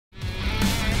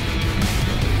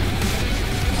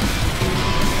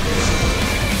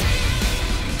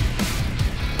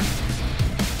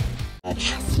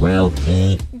will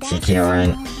be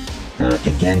TKRN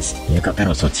against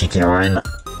Yukapero. So TKRN,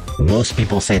 most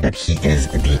people say that he is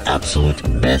the absolute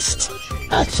best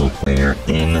Axel player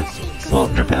in, well,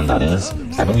 Japan, that is.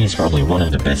 I believe he's probably one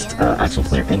of the best Axel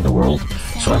player in the world,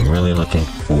 so I'm really looking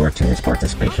forward to his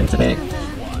participation today.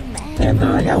 And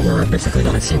yeah, we're basically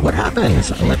gonna see what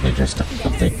happens. Let me just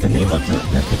update the name of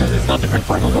it, because it's not the grand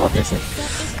final, obviously.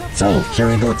 So, here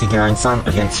we go, TKRN-san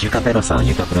against Yukapero-san.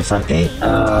 Yukapero-san,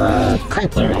 a Kai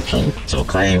player, actually. So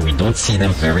Kai, we don't see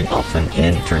them very often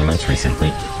in tournaments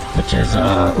recently, which is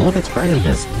a little bit surprising,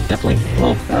 because definitely,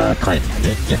 well, Kai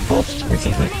did get buffed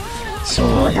recently.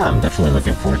 So yeah, I'm definitely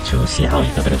looking forward to see how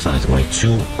Yukapero-san is going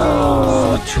to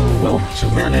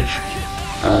manage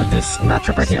this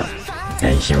matchup right here.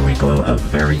 And here we go, a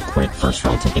very quick first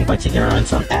round taken by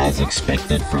TKRN-san, as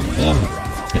expected from him.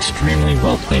 Extremely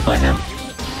well played by him.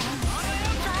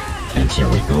 And here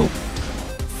we go.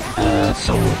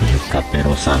 So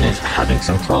Yukapero-san is having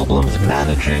some problems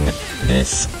managing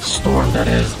this storm that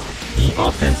is the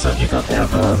offense of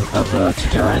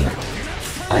TKRN.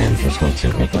 I am just going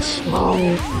to make a small,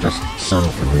 just some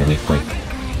really quick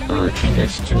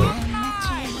changes to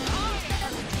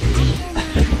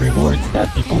the rewards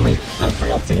that people make. I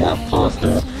forgot to pause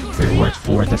the rewards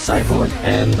for the sideboard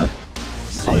and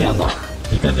Sayama,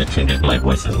 because it changes my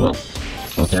voice as well.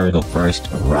 So there we go, first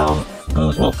round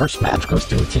goes, well, first match goes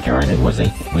to TKRN. It was a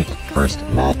quick first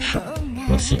match.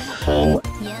 We'll see how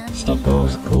stuff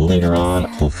goes later on.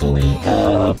 Hopefully,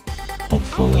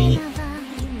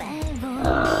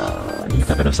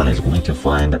 Yukapero-san is going to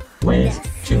find ways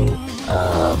to,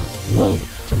 well,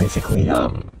 to basically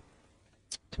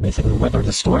weather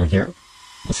the storm here.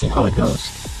 We'll see how it goes.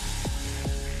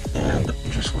 And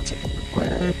just one second real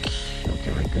quick.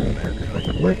 Okay, we're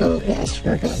good, we're good, yes,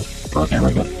 we're good. Okay,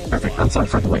 we're good, perfect, I'm sorry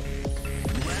for the wait.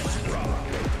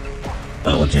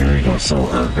 Oh, there we go, so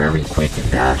a very quick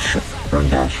dash from,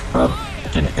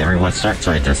 can everyone start?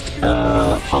 So I just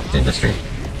hopped in the stream.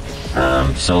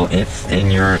 So if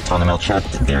in your tournament chat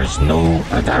there's no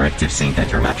directive saying that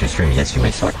your match is streamed, yes, you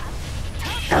may start.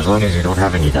 As long as you don't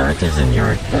have any directives in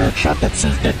your chat that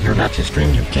says that your match is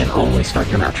streamed, you can always start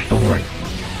your match, don't worry.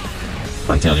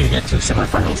 Until you get to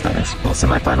semifinals, that is. Well,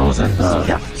 semifinals and,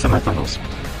 yeah, semifinals.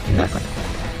 Exactly.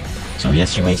 So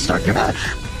yes, you may start your match.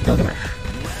 Go the match.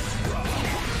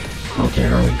 Okay,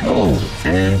 there we go.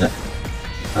 And,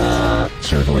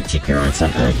 here we go with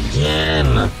TKRN-san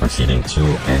again, proceeding to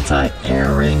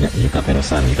anti-airing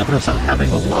Yukapero-san. Yukapero-san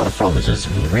having a lot of problems, just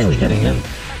really getting in.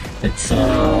 It's,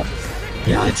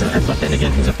 yeah, but then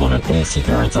again, his opponent is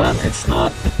TKRN-san. It's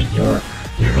not your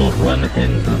usual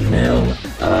run-in-the-mill,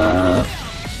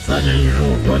 it's not your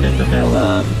usual run-in-the-mill,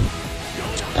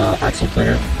 Axel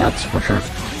player, that's for sure.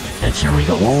 And here we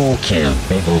go, okay, a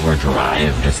big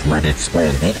overdrive, just let it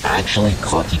spread. It actually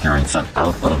caught TKRN-san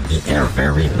out of the air,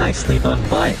 very nicely done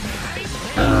by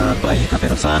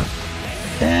Yukapero-san.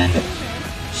 And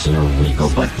here we go,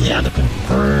 but yeah, the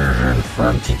conversion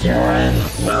from TKRN,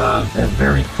 a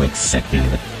very quick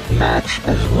second match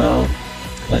as well.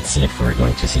 Let's see if we're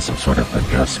going to see some sort of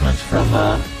adjustment from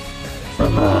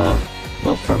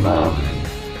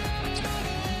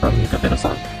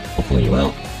Yukapero-san. Hopefully you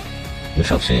will. We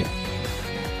shall see.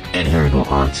 And here we go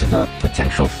on to the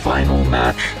potential final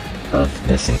match of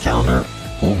this encounter.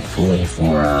 Hopefully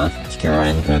for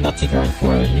TKRN, not TKRN,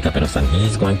 for Yukapero-san,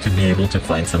 he's going to be able to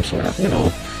find some sort of, you know,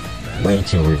 way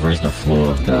to reverse the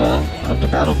flow of the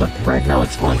battle, but right now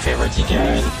it's on favor of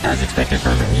TKRN, as expected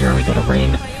from him. Here we go to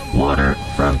rain water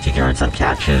from TKRN-san,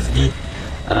 catches the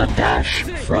dash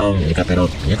from Yukapero.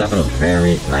 Yukapero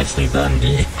very nicely done.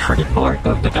 The trademark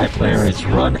of the guy player is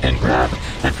run and grab,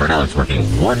 and for now it's working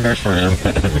wonders for him.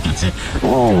 As you can see,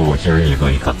 oh, here you go,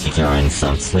 you caught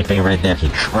TKRN-san sleeping right there. He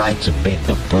tried to bait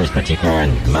the burst, but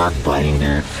TKRN not biting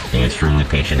there, being extremely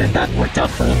patient, and that worked out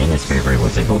for him in his favor. He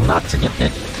was able not to get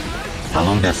hit. How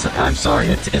long does, I'm sorry,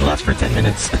 it lasts for 10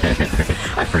 minutes.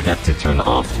 I forgot to turn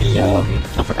off the,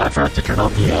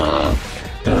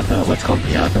 what's called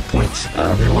the points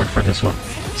reward for this one.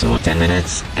 So 10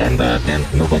 minutes, and then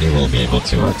nobody will be able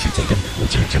to take it, to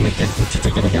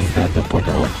take it again, the point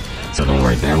reward. So don't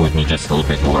worry, bear with me just a little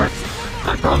bit more.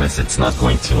 I promise it's not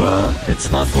going to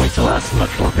last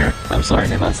much longer. I'm sorry,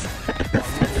 Nemas.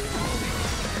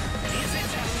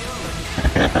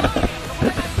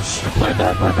 My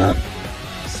bad.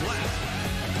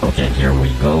 Okay, here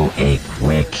we go. A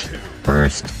quick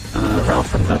first round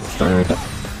from the third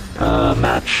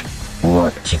match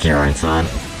for TKRN-san.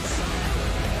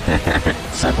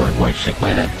 Cyborg boy, shake my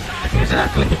head.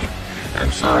 Exactly.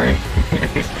 I'm sorry.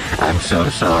 I'm so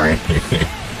sorry.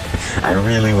 I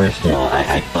really wish,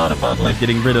 I thought about like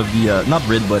getting rid of the, not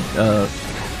rid, but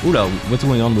Oula, what's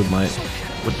going on with my...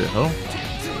 What the hell?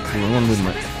 What's going on with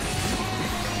my...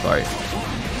 Sorry.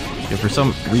 Okay, for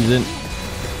some reason,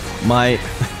 my...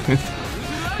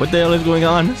 What the hell is going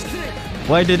on?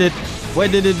 Why did it...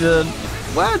 What?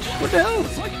 What the hell?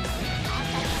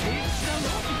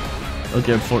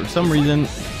 Okay, for some reason,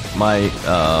 my...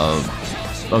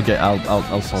 Okay,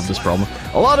 I'll solve this problem.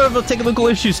 A lot of technical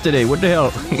issues today. What the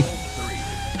hell?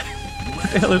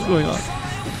 What the hell is going on?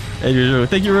 Hey,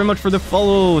 thank you very much for the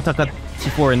follow,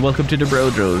 Takati4, and welcome to the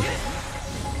Brojo.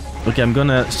 Okay, I'm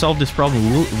gonna solve this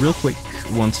problem real quick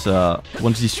once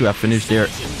these two have finished their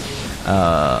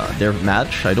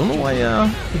match. I don't know why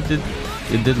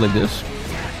it did like this.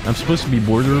 I'm supposed to be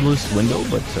borderless window,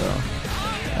 but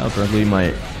apparently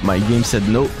my game said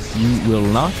no, you will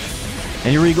not.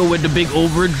 And here we go with the big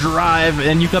overdrive,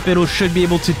 and Yukapero should be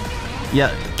able to,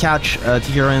 catch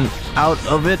TKRN out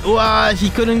of it. He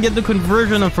couldn't get the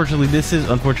conversion, unfortunately. This is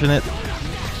unfortunate.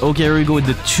 Okay, here we go with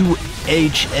the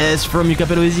 2HS from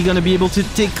Yukapero. Is he gonna be able to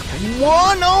take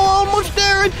one? Oh, almost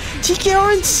there. And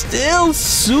TKRN still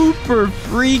super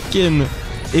freaking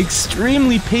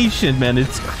extremely patient, man.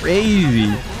 It's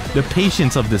crazy. The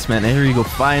patience of this man. And here you go,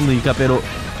 finally, Yukapero.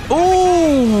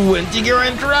 Oh, and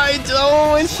TKRN tried.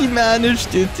 Oh, and she managed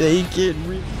to take it.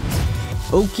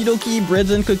 Okie dokie,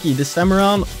 breads and cookie. This time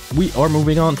around, we are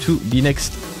moving on to the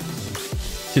next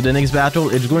battle.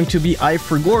 It's going to be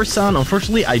forgor-san.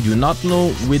 Unfortunately, I do not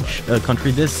know which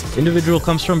country this individual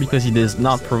comes from because he does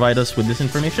not provide us with this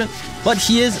information. But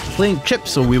he is playing Chip,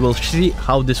 so we will see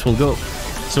how this will go.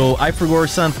 So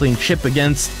forgor-san playing Chip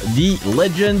against the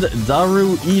legend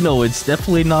Daru Ino. It's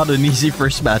definitely not an easy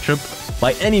first matchup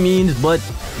by any means, but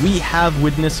we have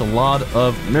witnessed a lot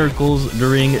of miracles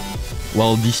during,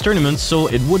 well, these tournaments, so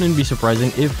it wouldn't be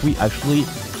surprising if we actually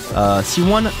see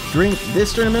one during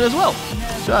this tournament as well.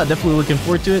 So definitely looking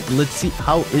forward to it. Let's see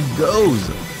how it goes.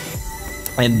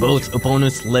 And both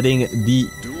opponents letting the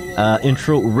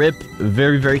intro rip.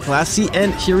 Very, very classy.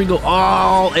 And here we go.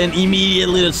 Oh, and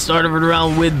immediately the start of the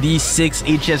round with the 6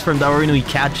 HS from Daru Ino. He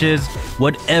catches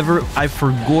whatever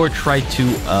forgor tried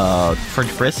to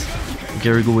press. Okay,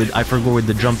 here we go with forgor with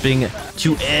the jumping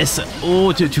 2S.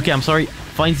 Oh, 2K, I'm sorry.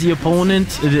 Finds the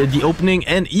opponent, the opening,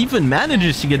 and even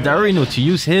manages to get Daru Ino to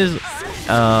use his,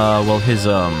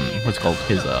 what's called,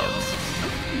 his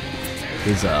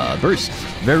burst.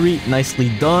 Very nicely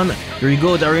done. Here we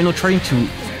go, Daru Ino trying to,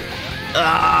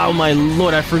 oh my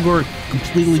lord, forgor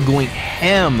completely going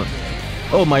ham.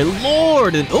 Oh my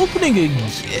lord, an opening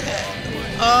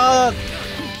again.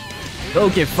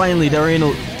 Okay, finally, Daru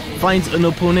Ino finds an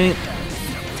opponent.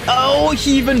 Oh,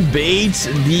 he even baits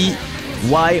the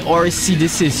YRC.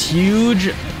 This is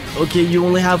huge. Okay, you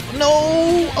only have...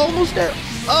 No! Almost there.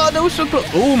 Oh, that was so close.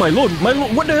 Oh, my lord.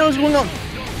 What the hell is going on?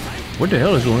 What the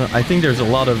hell is going on? I think there's a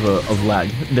lot of lag.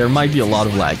 There might be a lot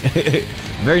of lag.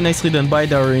 Very nicely done by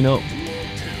Daru Ino.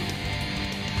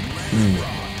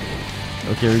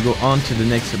 Okay, we go on to the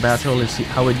next battle. Let's see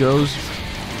how it goes.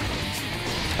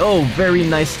 Oh, very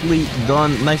nicely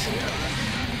done.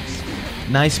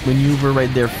 Nice maneuver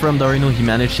right there from Daru Ino. He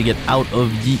managed to get out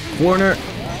of the corner.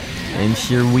 And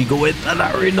here we go with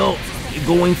Daru Ino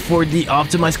going for the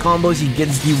optimized combos. He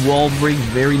gets the wall break.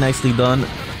 Very nicely done.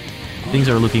 Things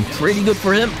are looking pretty good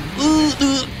for him.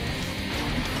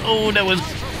 Oh, that was...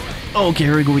 Okay,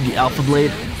 here we go with the Alpha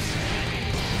Blade.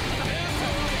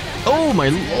 Oh my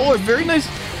lord, very nice.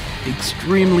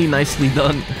 Extremely nicely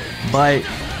done by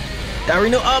Daru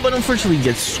Ino. But unfortunately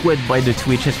gets swept by the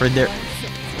 2HS right there.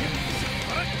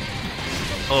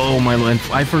 Oh my lord,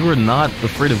 forgor not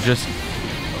afraid of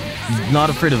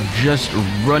just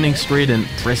running straight and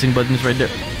pressing buttons right there.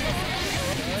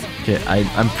 Okay,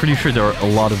 I'm pretty sure there are a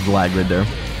lot of lag right there.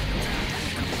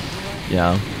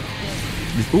 Yeah.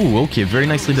 Ooh, okay, very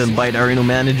nicely done by Daru Ino.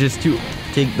 Manages to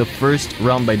take the first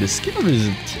round by the skin of his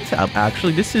T-Tap.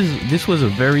 Actually, this was a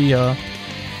very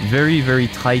very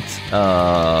tight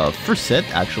first set.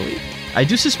 Actually, I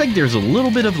do suspect there's a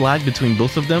little bit of lag between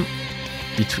both of them.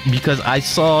 Because I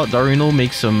saw Daru Ino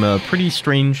make some pretty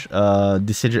strange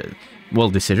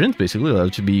decisions, basically,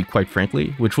 to be quite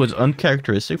frankly, which was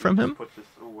uncharacteristic from him. Put this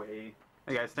away.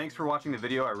 Hey guys, thanks for watching the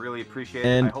video. I really appreciate it.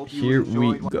 And I hope here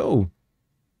we go.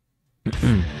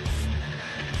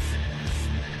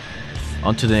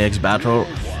 On to the next battle.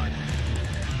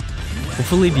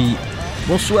 Hopefully the...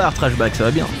 Bonsoir, Trashback, ça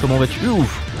va bien? Comment vas-tu?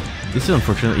 Oof. This is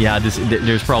unfortunate. Yeah,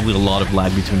 there's probably a lot of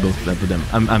lag between both of them.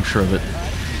 I'm sure of it.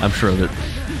 I'm sure of it.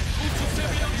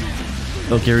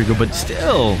 Okay, here we go, but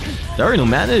still, Daru Ino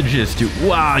manages to,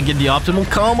 get the optimal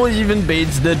combo, even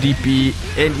baits the DP,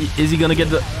 and is he gonna get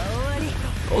the...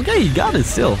 Okay, he got it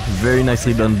still. Very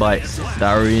nicely done by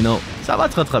Daru Ino. Ça va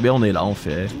très bien, on est là, on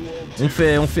fait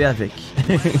avec.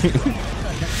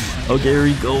 Okay, here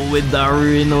we go with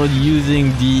Daru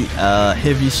using the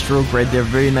heavy stroke right there.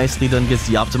 Very nicely done. Gets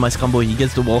the optimized combo. He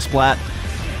gets the wall splat.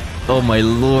 Oh my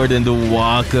lord, and the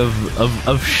walk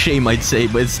of shame, I'd say,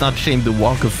 but it's not shame, the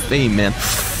walk of fame, man.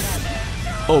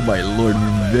 Oh my lord,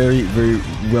 very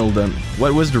well done.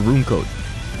 What was the room code?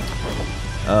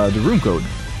 The room code.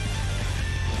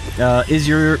 Is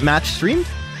your match streamed,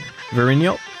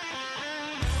 Verino?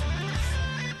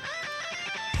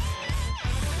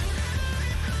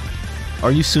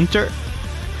 Are you Sunther?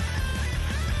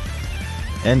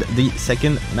 And the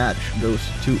second match goes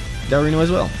to Darino as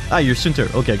well. Ah, you're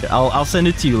Sunther. Okay, okay. I'll send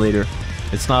it to you later.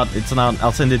 It's not.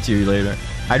 I'll send it to you later.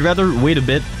 I'd rather wait a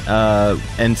bit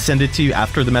and send it to you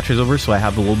after the match is over, so I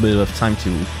have a little bit of time to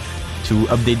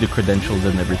update the credentials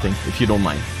and everything, if you don't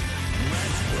mind.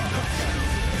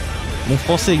 Mon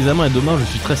français examen est demain, je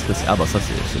suis très stressé. Ah bah ça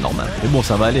c'est normal. Mais bon,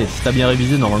 ça va aller. Si t'as bien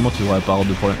révisé, normalement tu devrais pas avoir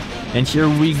de problème. And here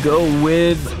we go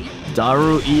with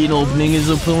Daru opening his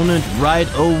opponent right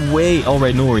away.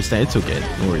 Alright, no worries, it's okay.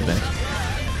 No worries, man.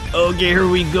 Okay, here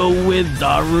we go with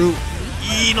Daru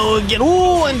again.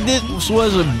 Oh, and this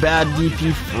was a bad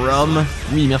DP from...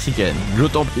 Oui, merci Ken. Je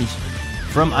t'en prie.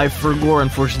 From forgor,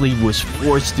 unfortunately, was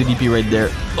forced to DP right there.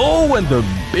 Oh, and the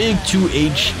big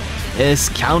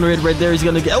 2HS counter it right there. He's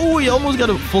gonna get... Oh, he almost got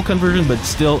a full conversion, but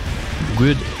still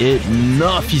good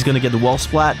enough. He's gonna get the wall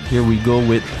splat. Here we go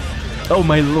with... Oh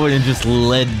my lord, and just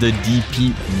let the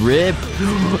DP rip.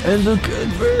 And the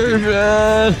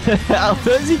conversion. How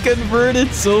does he convert it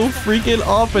so freaking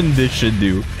often? This should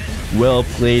do. Well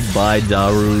played by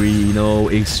Daruino.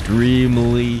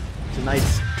 Extremely.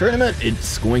 Tonight's tournament,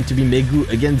 it's going to be Megu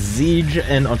against Zeidge.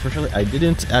 And unfortunately, I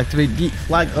didn't activate the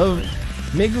flag of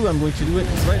Megu. I'm going to do it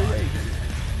right away.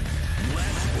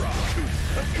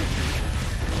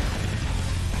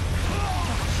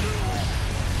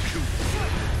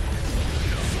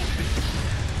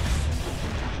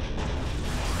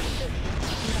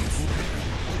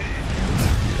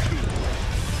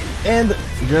 And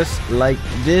just like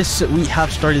this, we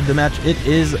have started the match. It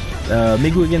is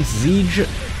Megu against Zeidge.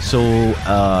 So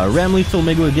Ram Lethal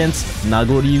Megu against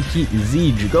Nagoriyuki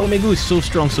Zeidge. Go Megu is so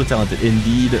strong, so talented.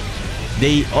 Indeed,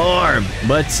 they are.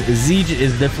 But Zeidge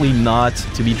is definitely not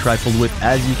to be trifled with.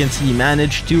 As you can see, he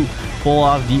managed to pull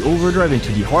off the overdrive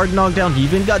into the hard knockdown. He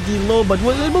even got the low, but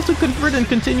was able to convert and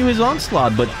continue his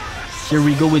onslaught. But here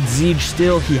we go with Zeidge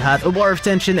still. He had a bar of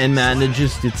tension and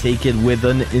manages to take it with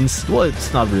an instant. Well,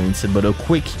 it's not really instant, but a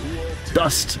quick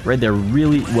dust right there.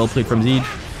 Really well played from Zeidge.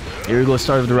 Here we go,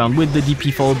 start of the round with the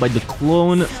DP followed by the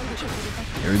clone.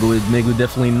 Here we go with Megu,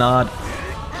 definitely not.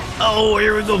 Oh,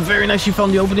 here we go, very nice. She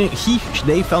found the opening.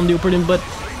 They found the opening, but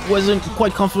wasn't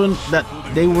quite confident that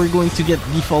they were going to get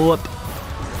the follow-up.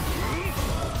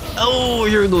 Oh,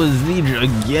 here we go,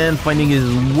 Zeidge again, finding his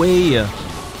way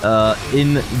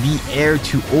in the air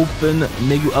to open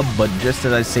Megu up, but just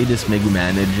as I say this, Megu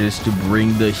manages to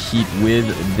bring the heat with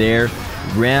their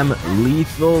Ram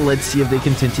Lethal. Let's see if they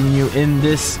can continue in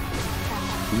this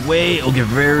way. Okay,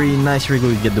 very nice. Here we go,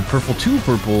 we get the two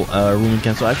purple room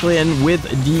cancel actually, and with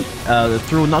the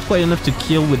throw, not quite enough to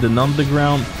kill with the on the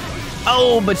ground.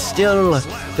 Oh, but still,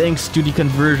 thanks to the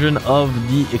conversion of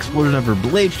the explosion of her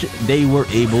blade, they were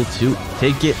able to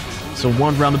take it. So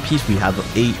one round apiece, we have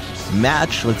a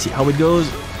match. Let's see how it goes.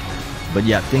 But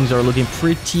yeah, things are looking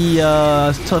pretty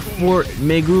tough for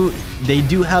Megu. They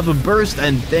do have a burst,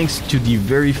 and thanks to the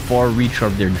very far reach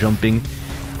of their jumping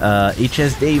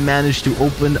HS, they managed to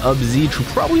open up Zeidge, who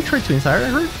probably tried to inspire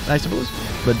her, I suppose.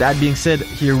 But that being said,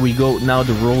 here we go. Now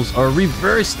the roles are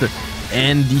reversed,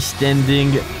 and the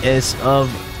standing S of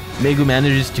Megu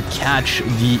manages to catch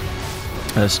the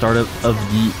startup of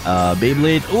the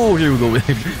Beyblade. Oh, here we go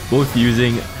with both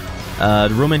using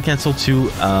the Roman cancel to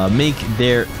make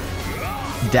their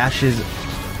dashes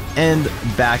and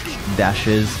back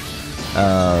dashes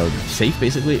safe,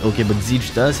 basically. Okay, but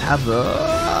Zeidge does have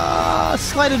a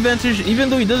slight advantage, even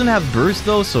though he doesn't have burst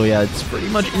though, so yeah, it's pretty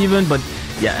much even. But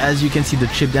yeah, as you can see, the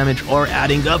chip damage are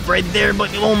adding up right there. But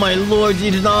oh my lord,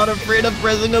 he's not afraid of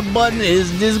pressing a button.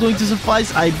 Is this going to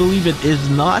suffice? I believe it is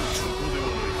not.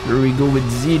 Here we go with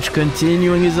Zeidge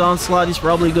continuing his onslaught. He's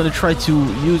probably going to try to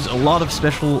use a lot of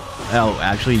special... Oh,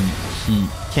 actually, he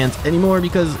can't anymore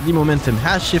because the momentum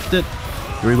has shifted.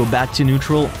 Here we go back to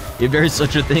neutral. If there is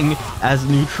such a thing as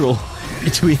neutral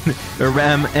between a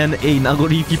Ram and a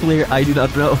Nagoriyuki player, I do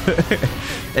not know.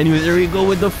 Anyways, here we go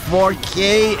with the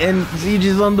 4K, and Zeidge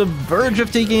is on the verge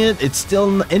of taking it. It's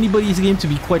still anybody's game, to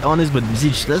be quite honest, but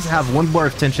Zeidge does have one bar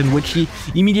of tension, which he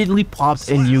immediately popped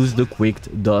and used the quick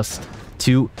dust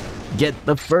to get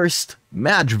the first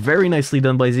match. Very nicely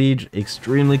done by Zeidge.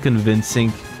 Extremely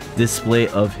convincing display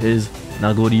of his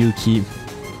Nagoriyuki,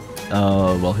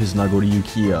 his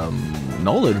Nagoriyuki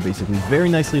knowledge, basically. Very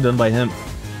nicely done by him.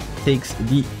 Takes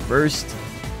the first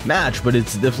match, but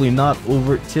it's definitely not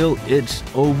over till it's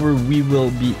over. We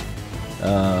will be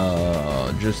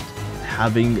just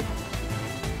having,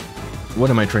 what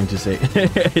am I trying to say?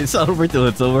 It's not over till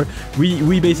it's over.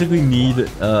 We basically need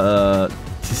to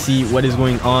see what is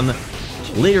going on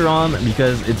later on,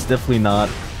 because it's definitely not,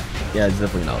 it's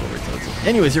definitely not over till it's over.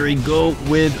 Anyways, here we go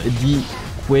with the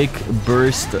quick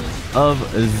burst of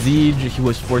Zeidge. He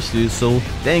was forced to do so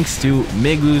thanks to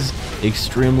Megu's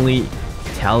extremely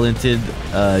talented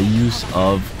use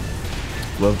of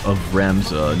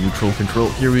Ram's neutral control.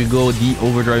 Here we go, the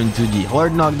overdrive into the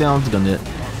hard knockdown. It's gonna,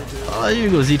 here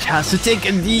we go, Zeidge has to take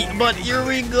a D, but here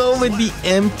we go with the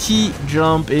empty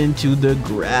jump into the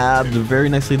grab. Very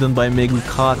nicely done by Megu.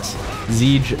 Caught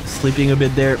Zeidge sleeping a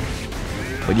bit there.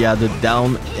 But yeah, the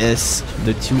down S,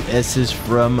 the 2 S's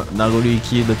from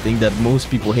Nagoriyuki, the thing that most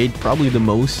people hate, probably the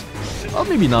most. Well,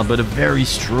 maybe not, but a very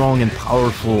strong and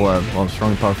powerful,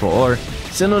 strong and powerful, or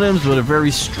synonyms, but a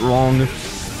very strong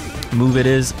move it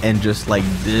is. And just like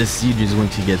this, Zeidge is going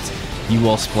to get the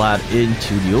wall splat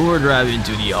into the overdrive,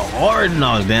 into the hard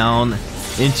knockdown,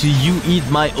 into you eat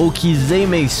my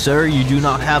okizeme, sir, you do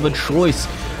not have a choice.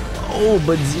 Oh,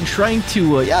 but Zeidge trying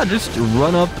to, just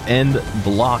run up and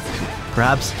block.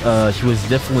 Perhaps he was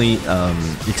definitely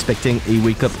expecting a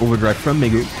wake-up overdrive from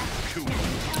Megu.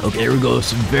 Okay, here we go.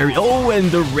 Some very... Oh,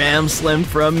 and the Ram Slam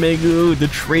from Megu. The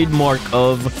trademark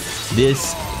of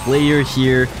this player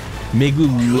here. Megu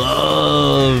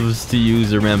loves to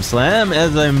use a Ram Slam.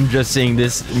 As I'm just saying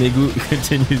this, Megu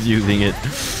continues using it.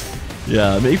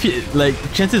 Yeah, maybe, like,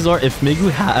 chances are if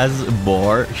Megu has a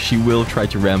bar, she will try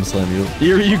to Ram Slam you.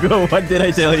 Here you go. What did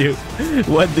I tell you?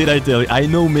 What did I tell you? I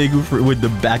know Megu with the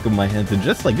back of my hand, and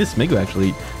just like this, Megu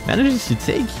actually manages to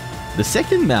take the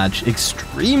second match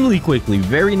extremely quickly.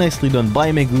 Very nicely done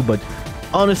by Megu, but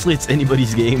honestly, it's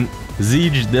anybody's game.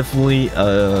 Zeidge definitely,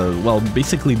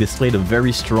 basically displayed a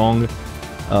very strong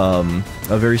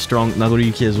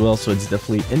Nagoriyuki as well, so it's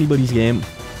definitely anybody's game.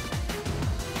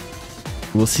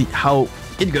 We'll see how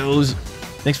it goes.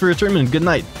 Thanks for your tournament. Good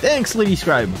night. Thanks, Lady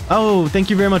Scribe. Oh, thank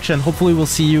you very much, and hopefully we'll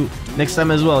see you next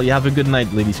time as well. You have a good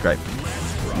night, Lady Scribe.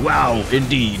 Wow,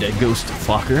 indeed, a ghost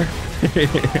fucker.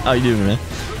 How you doing, man?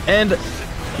 And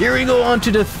here we go on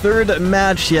to the third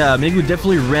match. Yeah, Megu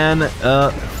definitely ran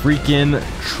a freaking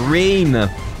train, a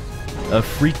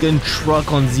freaking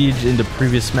truck on Zeidge in the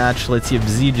previous match. Let's see if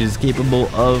Zeidge is capable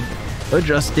of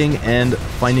adjusting and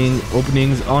finding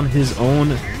openings on his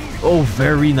own. Oh,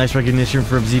 very nice recognition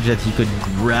from Zeidge that he could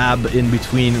grab in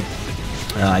between.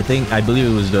 I believe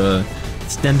it was the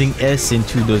standing S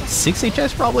into the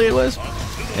 6HS, probably it was.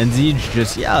 And Zeidge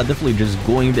just, definitely just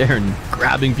going there and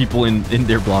grabbing people in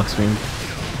their block swing.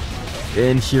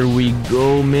 And here we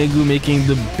go, Megu making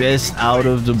the best out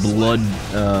of the blood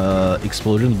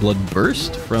explosion, blood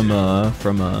burst from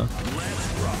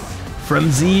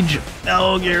Zeidge.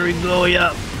 Oh, here we go,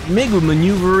 Megu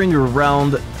maneuvering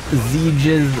around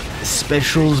Zeidge's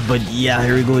specials, but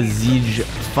here we go, Zeidge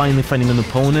finally finding an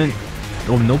opponent,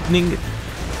 or an opening.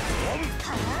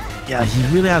 Yeah,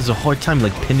 he really has a hard time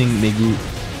like pinning Megu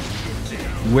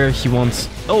where he wants.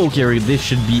 Oh, okay, this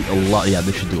should be a lot. Yeah,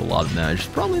 this should do a lot of damage. It's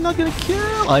probably not gonna kill.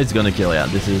 Oh, it's gonna kill. Yeah,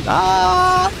 this is it's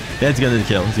gonna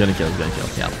kill. It's gonna kill. It's gonna kill.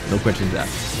 Yeah, no questions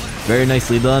asked. Very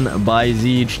nicely done by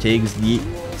Zeidge. Takes the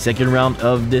second round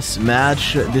of this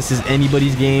match. This is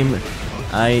anybody's game.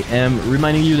 I am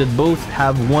reminding you that both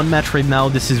have one match right now.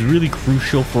 This is really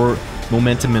crucial for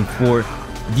momentum and for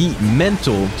the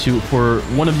mental for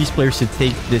one of these players to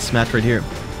take this match right here.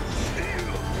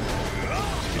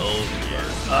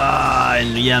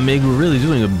 And Megu really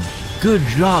doing a good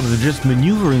job of just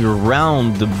maneuvering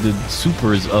around the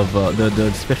supers of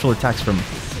the special attacks of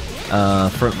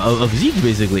Zeidge,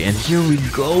 basically. And here we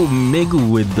go,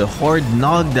 Megu with the hard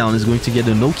knockdown is going to get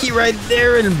a Noki right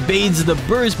there and evades the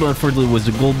burst, but unfortunately it was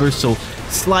the gold burst, so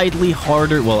slightly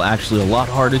harder, well actually a lot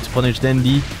harder to punish than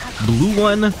the blue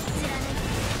one.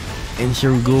 And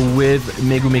here we go with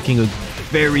Megu making a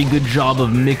very good job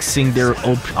of mixing their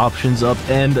options up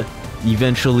and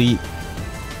eventually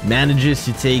manages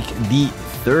to take the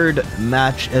third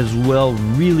match as well.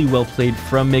 Really well played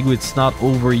from Megu. It's not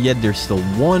over yet. There's still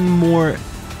one more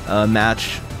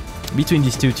match between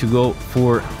these two to go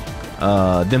for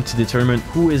them to determine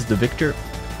who is the victor.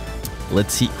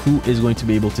 Let's see who is going to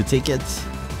be able to take it.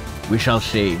 We shall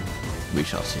see. We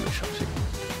shall see. We shall see.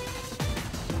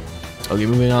 Okay,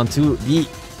 moving on to the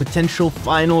potential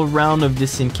final round of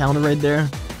this encounter right there.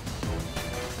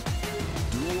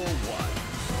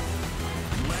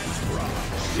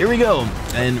 Here we go.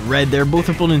 And right there, both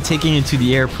opponents taking into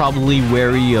the air, probably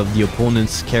wary of the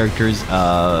opponent's characters.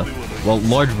 Well,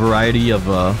 large variety of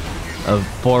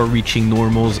far-reaching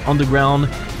normals on the ground.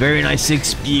 Very nice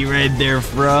 6P right there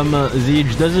from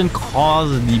Zeidge. Doesn't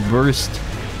cause the burst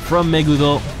from Megu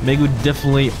though. Megu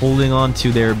definitely holding on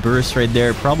to their burst right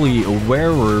there. Probably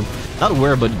aware, or not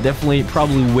aware, but definitely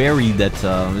probably wary that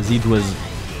Zeidge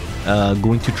was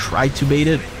going to try to bait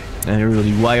it. And really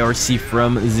YRC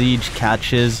from Zeidge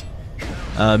catches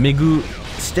Megu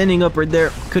standing up right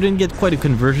there. Couldn't get quite a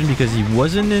conversion because he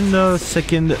wasn't in the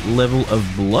second level of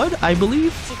blood, I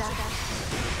believe.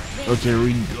 Okay, here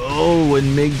we go,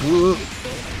 and Megu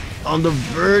on the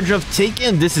verge of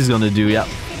taking. This is gonna do, yeah.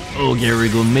 Okay, here we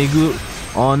go. Megu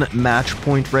on match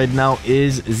point right now.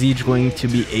 Is Zeidge going to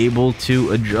be able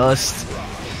to adjust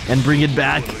and bring it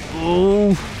back?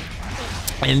 Oh,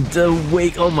 and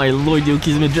wake. Oh my lord,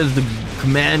 Yokizme, just the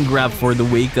command grab for the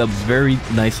wake up. Very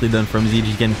nicely done from Zeidge.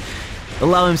 He can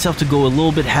allow himself to go a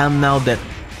little bit ham now that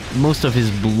most of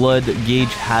his blood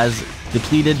gauge has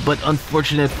depleted, but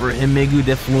unfortunate for him. Megu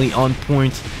definitely on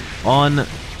point on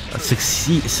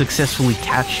successfully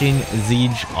catching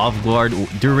Zeidge off guard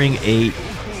during a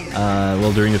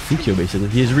during a Fukyo basically.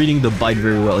 He is reading the bite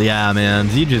very well. Yeah, man,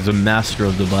 Zeidge is a master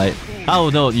of the bite.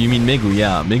 Oh no, you mean Megu?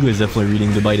 Yeah, Megu is definitely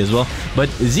reading the bite as well. But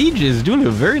Zeidge is doing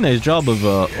a very nice job of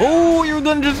oh, you're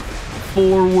gonna just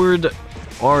forward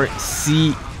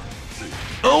RC.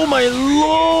 Oh my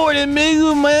lord, and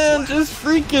Megu, man, just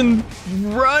freaking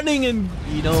running and,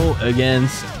 you know,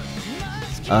 against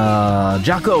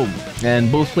Jacko.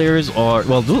 And both players are,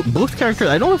 well, both characters,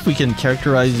 I don't know if we can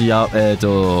characterize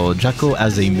Jacko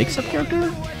as a mix-up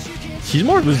character. She's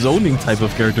more of a zoning type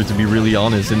of character, to be really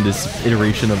honest, in this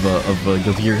iteration of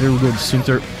Guilty Gear. Here we go,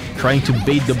 Sunther trying to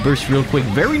bait the burst real quick.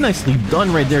 Very nicely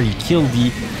done right there. He killed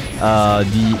the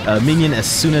minion as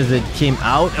soon as it came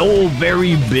out. Oh,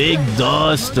 very big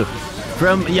dust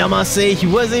from Yamase. He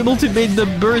was able to bait the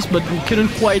burst, but couldn't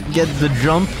quite get the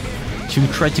jump to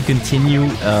try to continue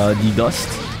the dust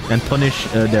and punish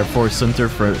therefore Sunther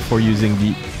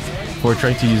for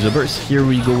trying to use a burst. Here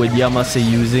we go with Yamase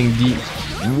using the,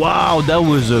 wow, that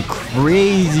was a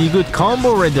crazy good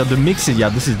combo right there. The mix it, yeah,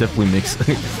 this is definitely mixed.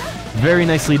 Very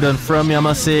nicely done from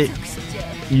Yamase,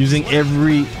 using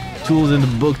every tools in the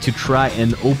book to try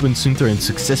and open Sunther and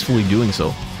successfully doing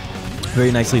so.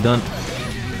 Very nicely done.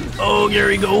 Oh, here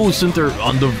we go. Sunther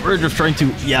on the verge of trying to,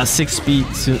 yeah, 6-speed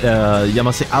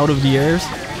Yamase out of the airs.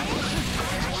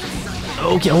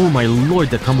 Okay, oh my lord,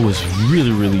 that combo was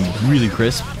really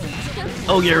crisp.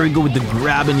 Oh, here we go with the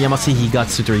grab, and Yamase, he got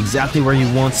Sunther exactly where he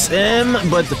wants him,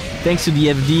 but thanks to the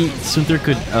FD, Sunther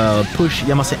could push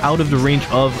Yamase out of the range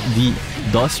of the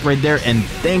dust right there, and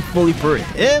thankfully for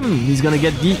him, he's gonna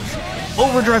get the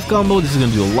overdrive combo. This is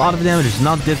gonna do a lot of damage. It's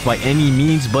not death by any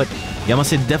means, but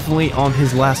Yamase definitely on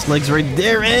his last legs right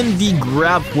there, and the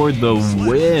grab for the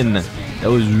win. That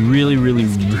was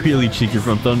really cheeky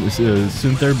from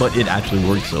Sunther, but it actually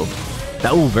worked. So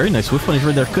that was very nice whiff punish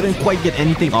right there. Couldn't quite get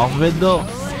anything off of it though.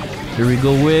 Here we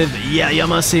go with, yeah,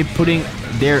 Yamase putting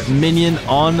their minion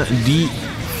on the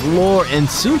floor, and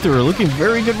Sunther looking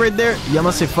very good right there.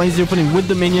 Yamase finds the opening with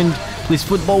the minion, plays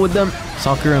football with them.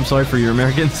 Soccer, I'm sorry for your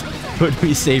Americans, but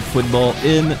we say football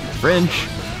in French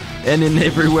and in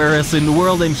everywhere else in the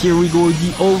world. And here we go with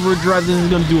the overdrive. This is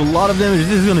going to do a lot of damage.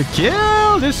 This is going to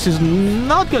kill. This is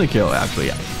not going to kill, actually,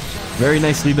 yeah. Very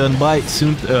nicely done by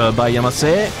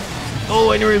Yamase.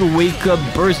 Oh, and we're able to wake up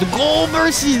burst. The goal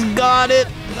burst, he's got it.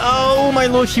 Oh my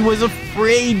lord, he was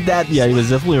afraid that, yeah, he was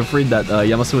definitely afraid that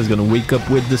Yamase was going to wake up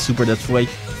with the super. That's why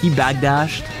he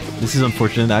backdashed. This is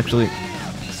unfortunate, actually.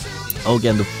 Oh,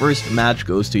 again, the first match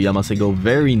goes to Yamase Go.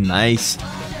 Very nice.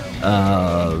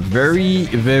 Very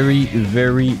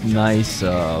nice.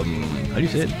 How do you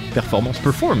say it?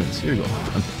 Performance. Here you go.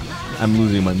 I'm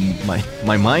losing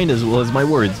my mind as well as my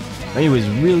words. Anyways,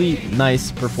 really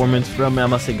nice performance from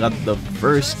Yamase. Got the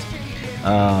first.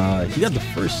 He got the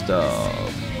first.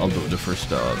 Although the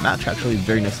first match actually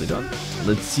very nicely done.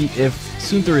 Let's see if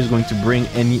Sunther is going to bring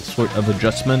any sort of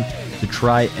adjustment to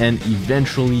try and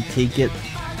eventually take it.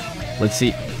 Let's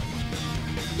see.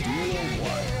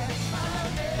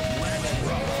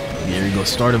 Here we go,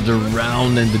 start of the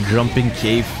round, and the jumping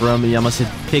K from Yamase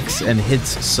picks and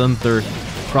hits Sunther.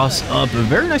 Cross up, a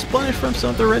very nice punish from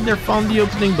Sunther right there, found the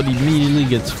opening, but immediately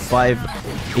gets 5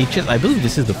 HS. I believe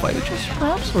this is the 5 HS,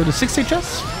 perhaps, or the 6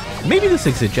 HS? Maybe the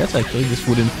 6 HS, actually, this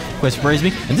wouldn't quite surprise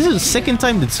me. And this is the second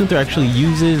time that Sunther actually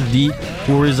uses the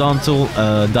horizontal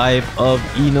dive of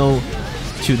Ino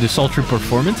to the sultry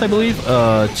performance, I believe,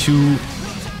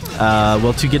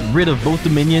 to get rid of both the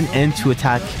minion and to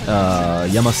attack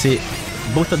Yamase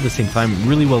both at the same time.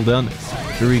 Really well done.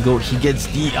 Here we go. He gets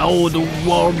the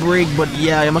wall break, but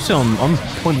yeah, I must say on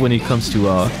point when it comes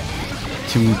to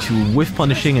whiff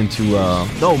punishing and to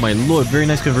oh my lord, very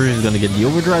nice conversion. Is gonna get the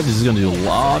overdrive. This is gonna do a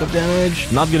lot of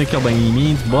damage. Not gonna kill by any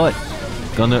means, but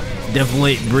gonna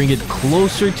definitely bring it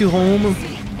closer to home.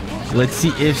 Let's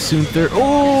see if Sunther...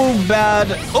 Oh,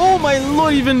 bad. Oh my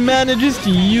lord, even manages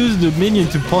to use the minion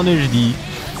to punish the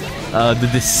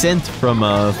descent from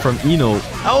Ino.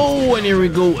 Oh, and here we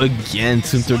go again.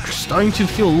 Sunther starting to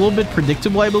feel a little bit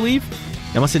predictable, I believe.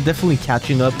 I must say definitely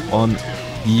catching up on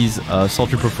these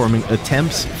sultry performing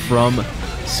attempts from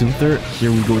Sunther.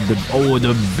 Here we go with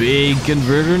the big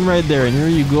conversion right there, and here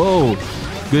you go.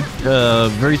 Good,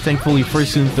 very thankfully for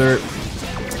Sunther.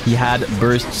 He had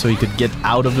burst so he could get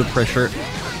out of the pressure.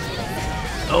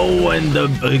 Oh, and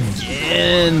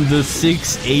again, the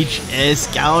 6HS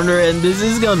counter, and this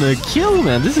is gonna kill,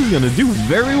 man. This is gonna do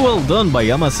very well done by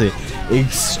Yamase.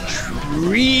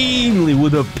 Extremely,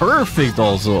 with a perfect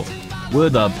also.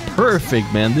 With a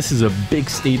perfect, man. This is a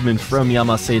big statement from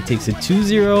Yamase. It takes it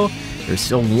 2-0. There's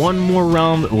still one more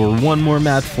round, or one more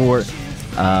match for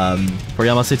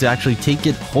Yamase to actually take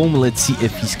it home. Let's see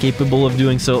if he's capable of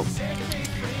doing so.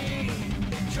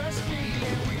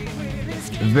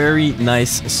 Very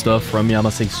nice stuff from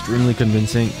Yamase, extremely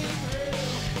convincing.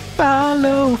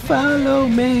 Follow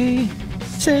me,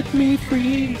 set me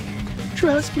free,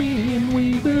 trust me and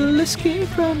we will escape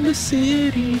from the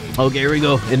city. Okay, here we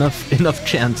go, enough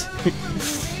chant.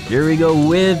 Here we go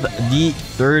with the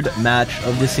third match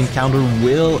of this encounter.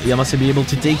 Will Yamase be able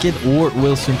to take it, or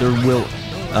will Sunther will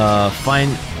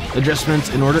find adjustments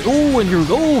in order... Oh, and here we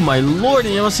go, oh my lord,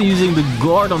 and Yamase using the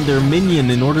guard on their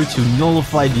minion in order to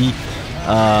nullify the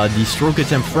stroke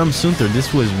attempt from Sunther.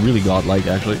 This was really godlike,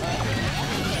 actually.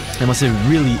 I must say,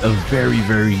 really a very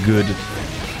good,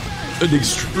 an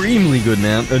extremely good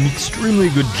man, an extremely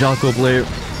good Jocko player.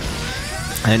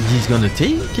 And he's gonna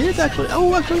take it, actually.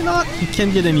 Oh, actually not. He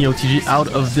can't get any OTG out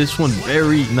of this one.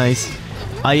 Very nice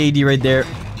IAD right there.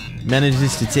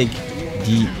 Manages to take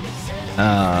the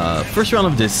first round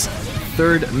of this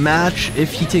third match.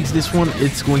 If he takes this one,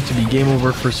 it's going to be game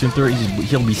over for Sunther.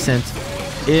 He'll be sent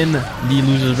in the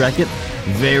loser's bracket.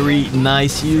 Very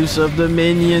nice use of the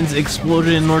minions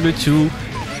explosion in order to,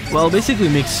 well, basically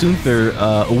make Sunther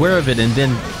aware of it and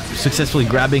then successfully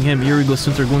grabbing him. Here we go,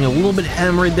 Sunther going a little bit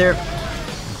ham right there.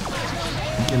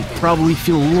 You can probably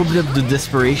feel a little bit of the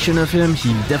desperation of him.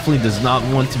 He definitely does not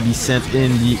want to be sent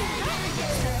in the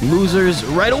losers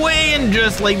right away, and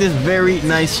just like this, very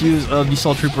nice use of the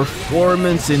sultry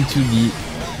performance into the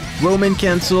Roman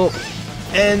cancel.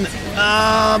 And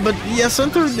but yeah,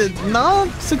 Sunther did not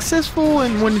successful,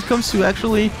 and when it comes to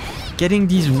actually getting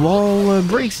these wall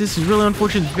breaks, this is really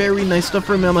unfortunate. Very nice stuff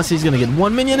from Yamase. He's gonna get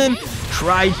one minion in,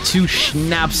 tried to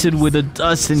schnapps it with a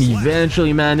dust, and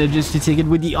eventually manages to take it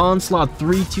with the onslaught.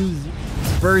 3-2.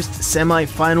 First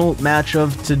semi-final match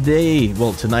of today,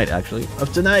 well, tonight actually,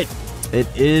 of tonight. It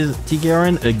is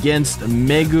TKRN against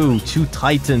Megu, two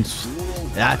titans,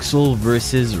 Axel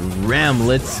versus Ram.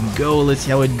 Let's go, let's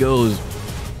see how it goes.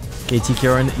 Okay,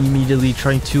 TKRN immediately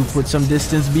trying to put some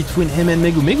distance between him and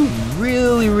Megu. Megu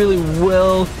really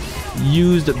well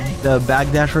used the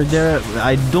backdash right there.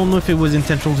 I don't know if it was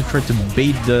intentional to try to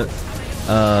bait the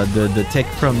tech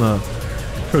from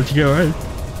TKRN.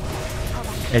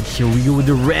 And here we go with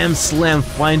the Ram Slam,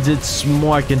 finds it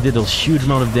smart and did a huge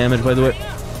amount of damage, by the way.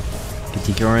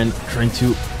 Okay, TKRN trying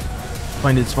to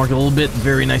find it smart a little bit.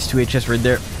 Very nice 2HS right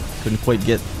there. Couldn't quite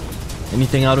get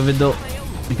anything out of it though,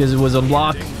 because it was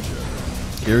unblocked.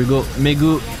 Here we go,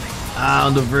 Megu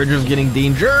on the verge of getting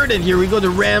dangered, and here we go, the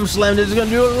Ram Slam. This is gonna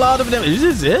do a lot of damage. Is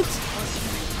this it?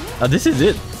 This is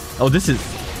it. Oh, this is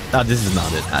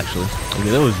not it, actually. Okay,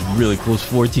 that was really close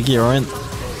for TKRN.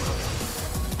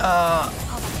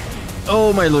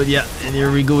 Oh my lord, yeah. And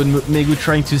here we go with Megu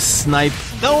trying to snipe.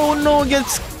 Oh no,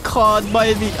 gets caught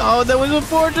by the... Oh, that was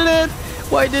unfortunate.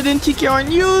 Why didn't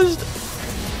TKRN use?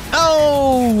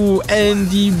 Oh, and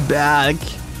the back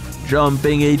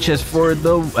jumping HS for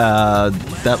the...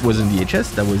 that wasn't the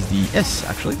HS, that was the S,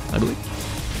 actually, I believe.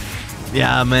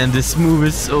 Yeah, man, this move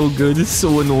is so good. It's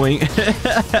so annoying.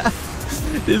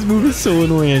 This move is so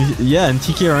annoying. And yeah, and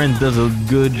TKRN does a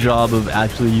good job of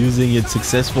actually using it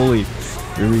successfully.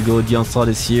 Here we go, the onslaught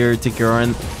is here.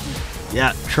 TKRN,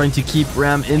 yeah, trying to keep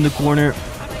Ram in the corner.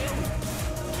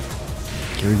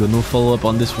 Here we go, no follow-up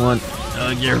on this one.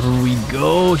 Here we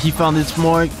go, he found it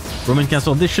smart. Roman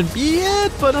cancel, this should be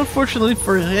it, but unfortunately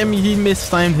for him, he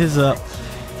mistimed his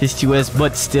 2S,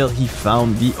 but still he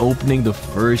found the opening. The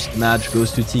first match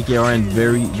goes to TKRN.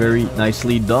 Very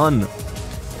nicely done.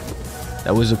 That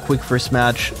That was a quick first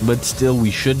match, but still,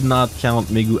 we should not count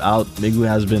Megu out. Megu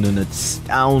has been an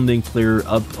astounding player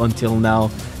up until now.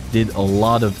 Did a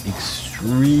lot of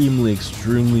extremely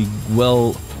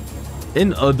well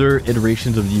in other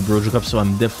iterations of the Brojo Cup, so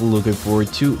I'm definitely looking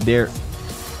forward to their,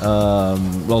 how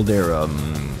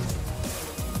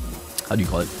do you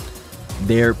call it?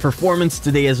 Their performance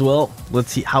today as well.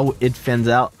 Let's see how it fans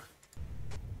out.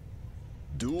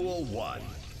 Duel 1.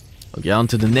 Okay, on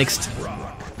to the next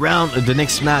round, the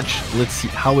next match. Let's see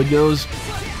how it goes.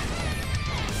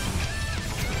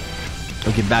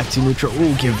 Okay, back to neutral.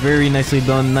 Okay, very nicely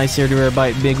done. Nice air to air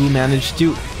by Megu. Managed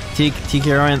to take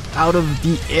TKRN out of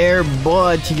the air,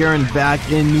 but TKRN back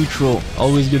in neutral.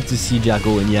 Always good to see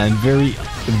Jacko, and yeah, and very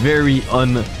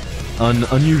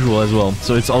unusual as well.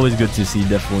 So it's always good to see,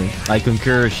 definitely. I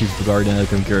concur, Chief Garden, I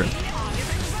concur.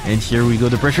 And here we go,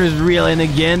 the pressure is real, and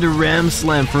again the Ram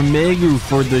Slam from Megu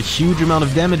for the huge amount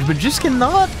of damage, but just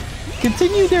cannot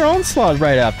continue their onslaught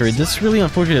right after it. That's really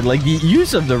unfortunate. Like, the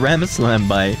use of the Ram Slam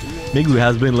by Megu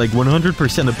has been like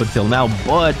 100% up until now,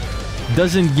 but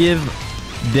doesn't give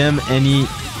them any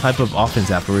type of offense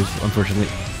afterwards, unfortunately.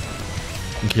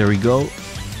 And here we go.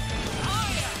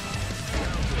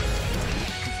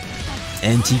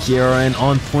 And TKRN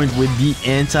on point with the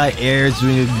anti-airs,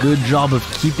 doing a good job of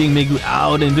keeping Megu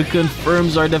out, and the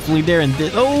confirms are definitely there. And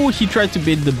oh, he tried to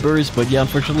bait the burst, but yeah,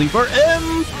 unfortunately for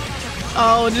him.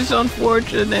 Oh, this is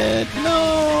unfortunate.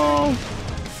 No.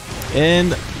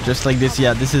 And just like this,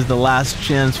 yeah, this is the last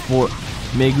chance for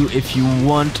Megu if you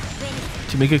want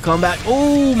to make a comeback.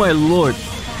 Oh my lord.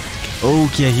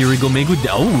 Okay, here we go. Megu,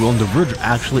 oh, on the verge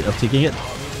actually of taking it.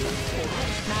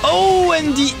 Oh,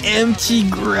 and the empty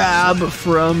grab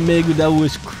from Megu. That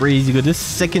was crazy good. This is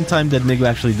the second time that Megu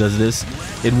actually does this.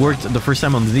 It worked the first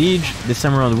time on Zeidge. This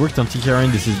time around it worked on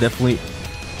TKRN. This is definitely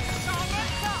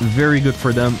very good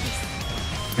for them.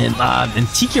 And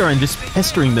TKRN just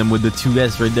pestering them with the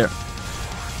 2S right there.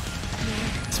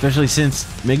 Especially since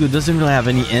Megu doesn't really have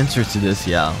any answers to this,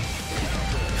 yeah.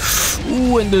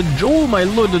 Ooh, and the oh my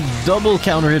lord, the double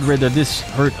counter hit right there. This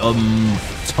hurt a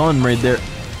ton right there.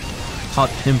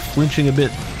 Caught him flinching a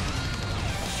bit.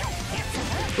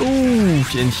 Ooh,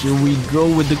 and here we go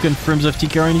with the confirms of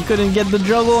TKRN. He couldn't get the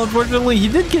juggle, unfortunately. He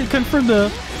did get confirmed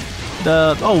the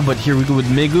oh, but here we go with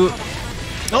Megu.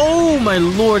 Oh my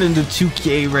lord, and the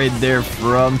 2K right there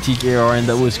from TKRN.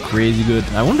 That was crazy good.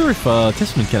 I wonder if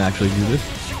Testament can actually do this.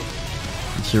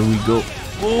 And here we go.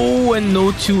 Oh, and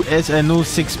no 2S and no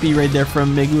 6P right there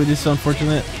from Megu. This is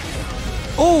unfortunate.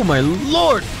 Oh my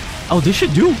lord. Oh, this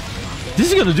should do.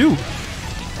 This is gonna do.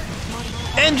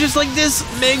 And just like this,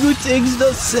 Megu takes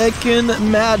the second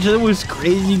match. That was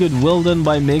crazy good. Well done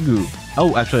by Megu.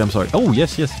 Oh, actually, I'm sorry. Oh,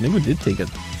 yes, Megu did take it.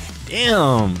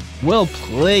 Damn. Well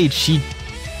played.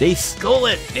 They stole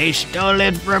it. They stole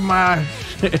it from us.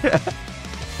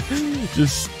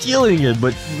 Just stealing it.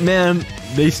 But, man,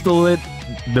 they stole it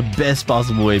the best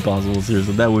possible way possible.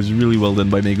 Seriously, that was really well done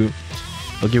by Megu.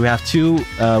 Okay, we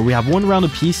have one round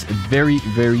apiece. Very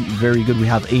good. We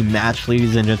have a match,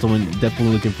 ladies and gentlemen.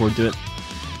 Definitely looking forward to it.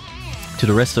 To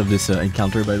the rest of this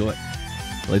encounter, by the way.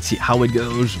 Let's see how it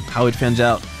goes, how it fans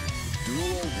out.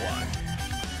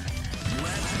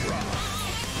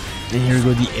 And here we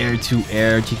go, the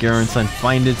air-to-air. TKRN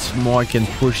finds its mark and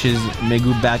pushes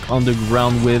Megu back on the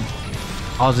ground with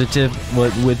positive,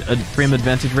 but with a frame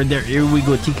advantage right there. Here we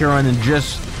go, TKRN, and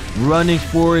just running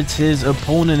towards his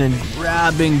opponent and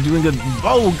grabbing, doing a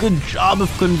good job of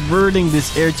converting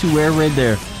this air-to-air right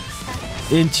there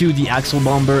into the Axle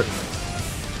Bomber.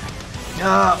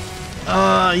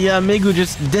 Yeah, Megu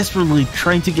just desperately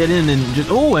trying to get in and just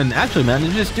and actually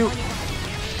managed to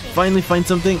finally find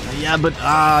something. Yeah, but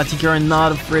TKRN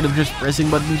not afraid of just pressing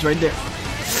buttons right there.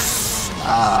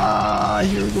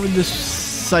 Here we go with this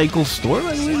cycle storm,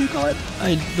 I believe you call it.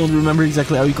 I don't remember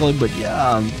exactly how you call it, but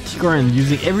yeah, TKRN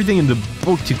using everything in the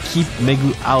book to keep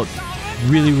Megu out.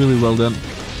 Really well done.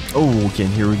 Oh, okay,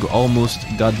 and here we go. Almost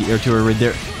got the air to air right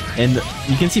there. And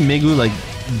you can see Megu like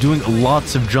doing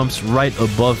lots of jumps right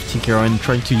above TKRN,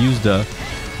 trying to use the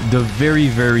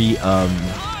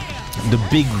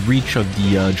big reach of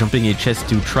the jumping HS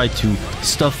to try to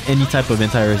stuff any type of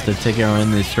anti-airs that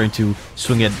TKRN is trying to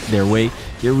swing at their way.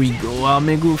 Here we go.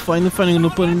 Megu finally finding an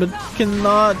opponent, but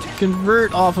cannot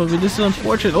convert off of it. This is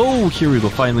unfortunate. Oh, here we go.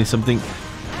 Finally, something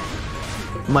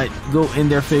might go in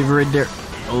their favor right there.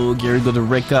 Oh, here we go. The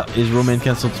Rekka is Roman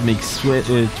cancelled to make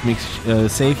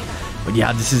safe. But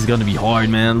yeah, this is gonna be hard,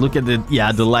 man. Look at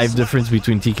the life difference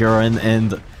between TKRN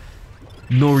and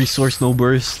no resource, no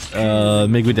burst.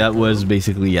 Megu, that was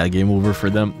basically game over for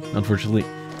them, unfortunately.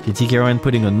 Okay, TKRN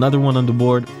putting another one on the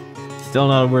board. Still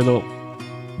not over though.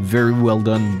 Very well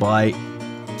done by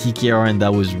TKRN.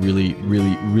 That was really,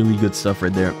 really, really good stuff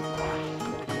right there.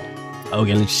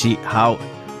 Okay, let's see how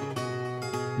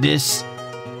this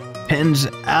pans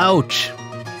out.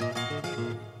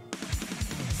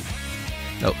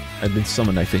 Oh, I've been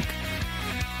summoned, I think.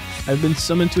 I've been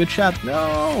summoned to a chat.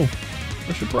 No!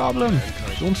 What's your problem?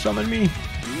 Don't summon me.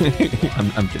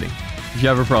 I'm kidding. If you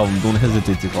have a problem, don't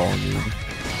hesitate to call on me.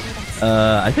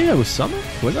 I think I was summoned?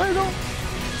 Was I though?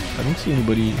 I don't see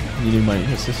anybody needing my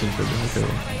assistance for this.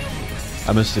 Okay.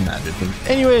 I must imagine things.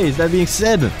 Anyways, that being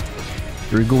said,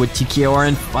 here we go with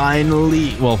TKRN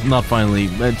finally. Well, not finally,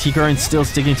 but TKRN still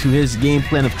sticking to his game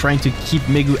plan of trying to keep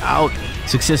Megu out.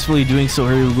 Successfully doing so.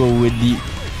 Here we go with the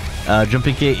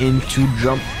jumping K into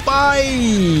jump by.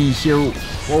 Here.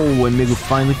 Oh, and Megu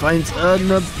finally finds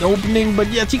an opening, but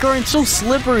yeah, TKRN's so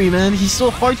slippery, man. He's so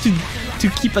hard to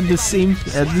keep at the same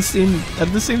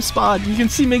spot. You can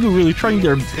see Megu really trying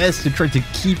their best to try to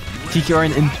keep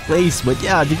TKRN in place, but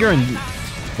yeah, TKRN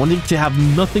wanting to have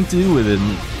nothing to do with it,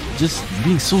 just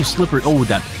being so slippery. Oh,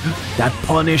 that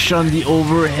punish on the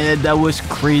overhead, that was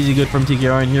crazy good from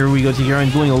TKRN. Here we go,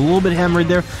 TKRN going a little bit hammered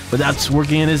there, but that's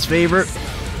working in his favor.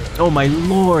 Oh my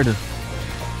lord.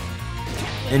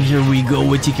 And here we go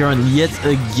with TKRN yet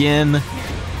again.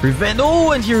 Prevent.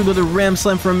 Oh, and here we go, the Ram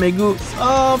Slam from Megu.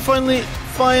 Oh,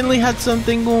 finally had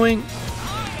something going.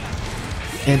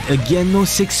 And again, no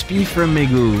 6P from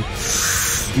Megu.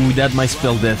 Ooh, that might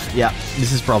spell death. Yeah,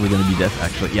 this is probably going to be death,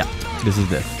 actually. Yeah, this is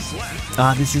death.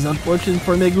 This is unfortunate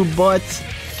for Megu, but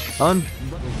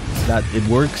that it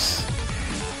works.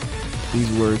 Please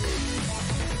work.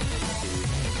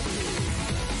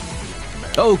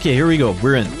 Okay, here we go.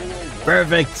 We're in.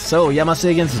 Perfect. So Yamase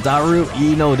against Daru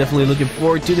Ino. Definitely looking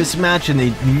forward to this match, and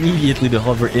they immediately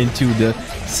hover into the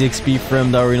 6P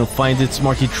from Daru Ino. Finds it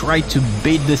smart. He tried to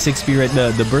bait the 6P right,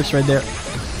 the burst right there.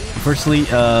 Firstly,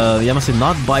 Yamase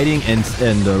not biting, and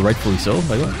rightfully so,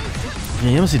 by the way.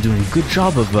 And Yamase doing a good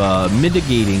job of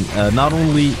mitigating, not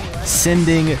only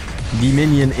sending the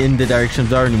minion in the direction of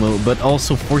Daru Ino, but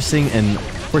also forcing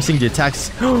the attacks.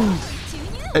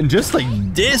 And just like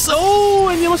this, oh,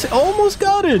 and Yamase almost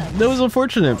got it. That was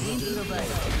unfortunate.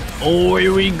 Oh,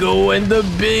 here we go, and the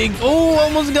big, oh,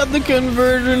 almost got the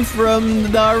conversion from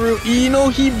Daru Ino.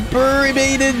 He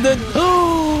baited the,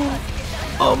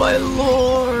 oh my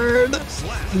lord.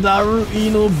 Daru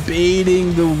Ino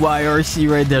baiting the YRC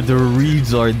right there. The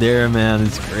reads are there, man.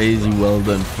 It's crazy. Well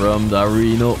done from Daru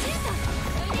Ino.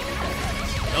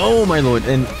 Oh my lord,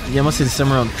 and Yamase this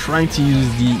time around trying to use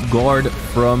the guard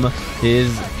from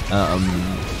his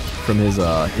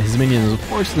minions.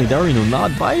 Unfortunately, Daru Ino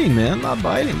not biting, man, not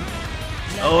biting.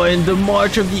 Oh, and the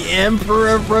March of the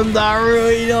Emperor from Daru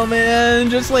Ino, man.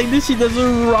 Just like this, he does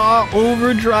a raw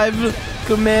overdrive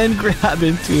command grab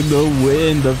into the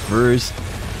win. The first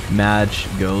match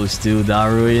goes to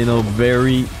Daru Ino.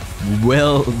 Very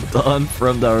well done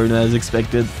from Daru Ino as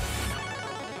expected.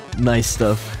 Nice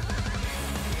stuff.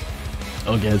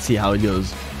 Okay, let's see how it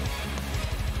goes.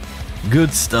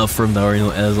 Good stuff from Daru Ino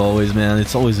as always, man.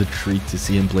 It's always a treat to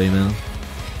see him play, man.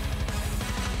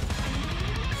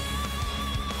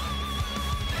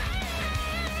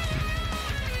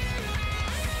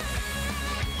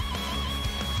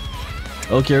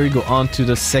 Okay, here we go on to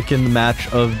the second match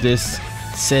of this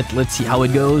set. Let's see how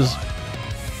it goes.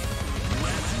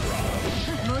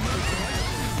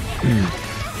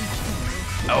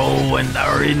 Oh, and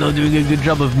Daru Ino doing a good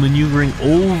job of maneuvering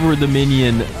over the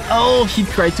minion. Oh, he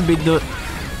tried to bait the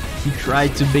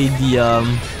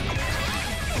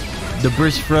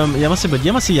burst from Yamase, but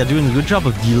Yamase, yeah, doing a good job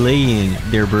of delaying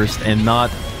their burst and not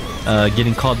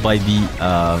getting caught by the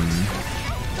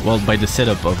by the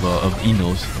setup of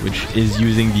Ino's, which is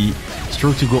using the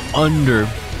stroke to go under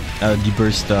the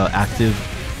burst active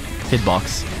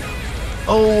hitbox.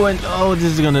 Oh, and oh,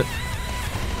 this is gonna,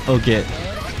 okay.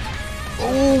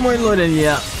 Oh my lord, and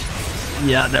yeah,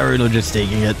 Daru Ino just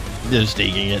taking it.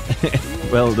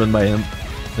 Well done by him.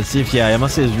 Let's see if,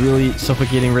 Yamase is really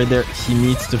suffocating right there. He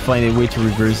needs to find a way to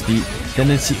reverse the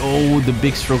tendency. Oh, the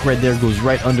big stroke right there goes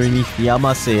right underneath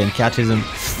Yamase and catches him.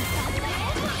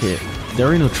 Okay,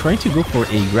 Daru Ino trying to go for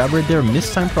a grab right there.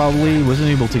 Missed time probably. Wasn't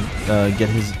able to get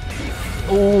his...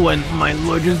 Oh, and my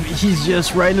lord, he's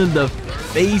just right in the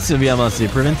face of Yamase,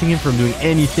 preventing him from doing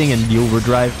anything, and the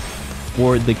overdrive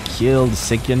for the kill. The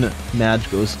second match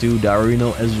goes to Daru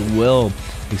Ino as well.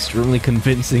 Extremely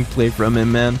convincing play from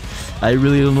him, man. I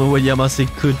really don't know what Yamase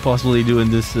could possibly do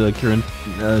in this current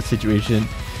situation.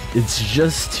 It's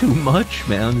just too much,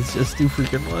 man. It's just too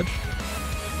freaking much.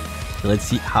 Let's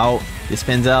see how this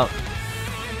pans out.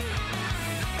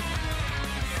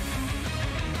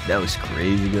 That was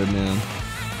crazy good, man.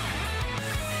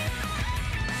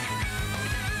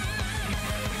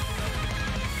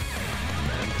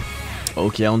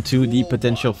 Okay, on to the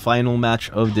potential final match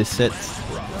of this set.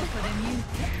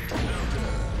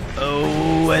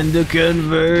 Oh, and the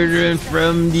conversion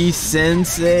from the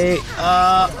sensei.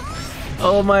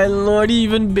 Oh my lord, he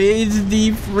even baits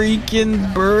the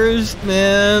freaking burst,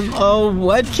 man. Oh,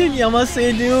 what can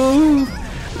Yamase do?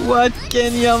 What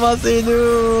can Yamase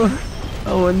do?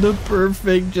 Oh, and the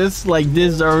perfect, just like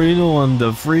this Darino on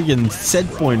the freaking set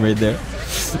point right there.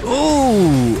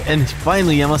 Oh, and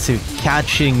finally Yamase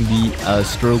catching the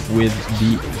stroke with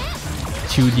the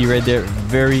 2D right there.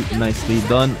 Very nicely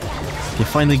done. He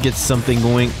finally gets something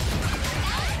going.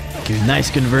 Okay,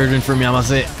 nice conversion from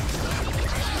Yamase.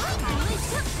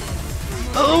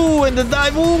 Oh, and the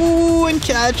dive, ooh, and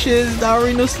catches.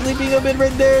 Darino sleeping a bit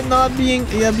right there, not being,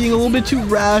 being a little bit too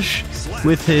rash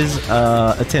with his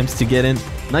attempts to get in.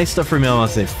 Nice stuff from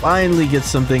Yamase. Finally gets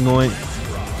something going.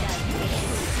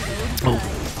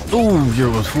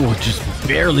 Oh, just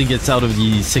barely gets out of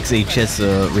the 6 HS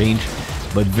range,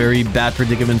 but very bad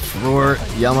predicament for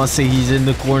Yamase. He's in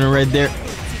the corner right there,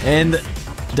 and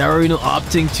Darino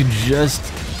opting to just,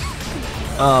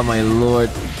 oh my lord,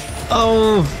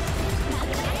 oh.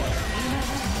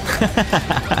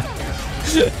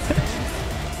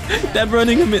 That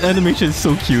running animation is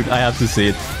so cute, I have to say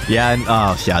it. Yeah, and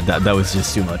yeah, that was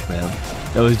just too much, man.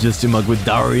 That was just too much with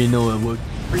Darino and with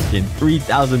freaking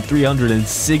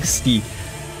 3,360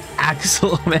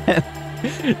 Axel, man.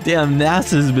 Damn,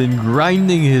 Nas has been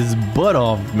grinding his butt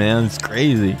off, man. It's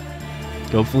crazy.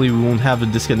 Hopefully we won't have a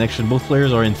disconnection. Both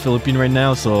players are in Philippines right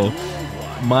now, so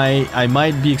I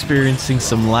might be experiencing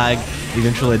some lag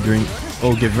eventually during.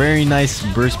 Okay, very nice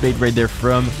burst bait right there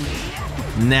from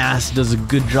Nas. Does a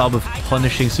good job of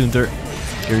punishing Sunther.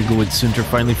 Here we go with Sunther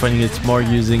finally finding it smart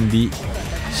using the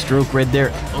stroke right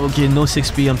there. Okay, no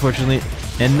 6P unfortunately.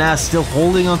 And Nas still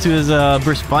holding onto his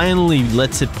burst. Finally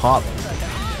lets it pop.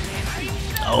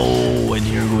 Oh, and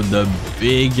here we go with the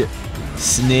big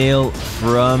snail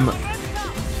from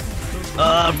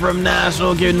Nas.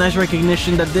 Okay, nice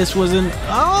recognition that this wasn't.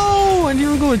 Oh, and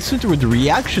here we go with Sunther with the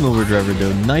reaction overdriver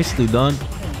though. Nicely done.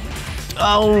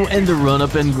 Oh, and the run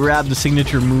up and grab, the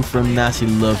signature move from Nas. He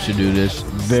loves to do this.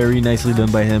 Very nicely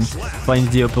done by him.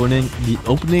 Finds the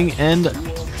opening and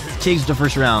takes the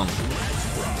first round.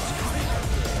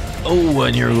 Oh,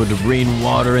 and here we go with the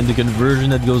rainwater and the conversion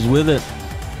that goes with it.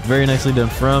 Very nicely done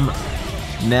from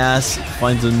Nas.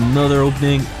 Finds another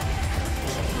opening.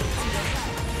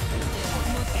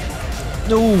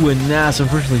 No, and Nas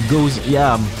unfortunately goes,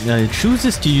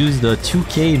 chooses to use the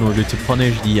 2K in order to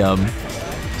punish the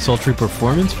sultry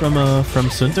performance from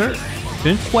Sunther.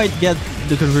 Didn't quite get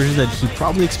the conversion that he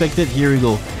probably expected. Here we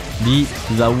go. The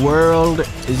world,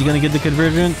 is he gonna get the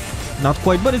conversion? Not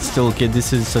quite, but it's still okay.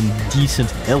 This is some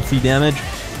decent, healthy damage.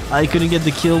 I couldn't get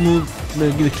the kill move,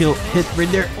 the kill hit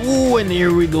right there. Oh, and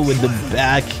here we go with the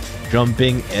back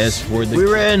jumping S for the.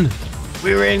 We're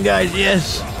in, guys.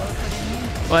 Yes.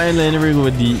 Finally, and here we go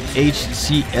with the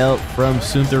HCL from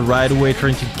Sunther right away,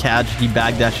 trying to catch the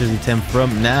backdashes attempt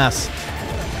from Nas.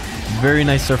 Very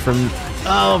nice stuff from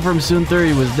Sunther.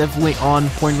 He was definitely on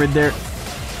point right there.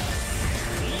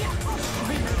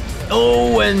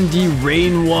 Oh, and the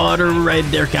rainwater right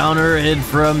there, counter hit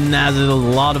from Nas. A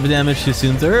lot of damage to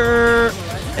Sunther.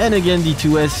 And again, the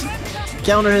 2S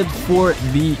counter hit for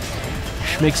the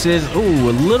Schmixes. Oh,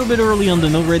 a little bit early on the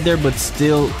note right there, but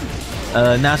still,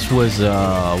 Nas was,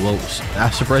 well,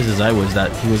 as surprised as I was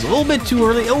that he was a little bit too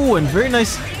early. Oh, and very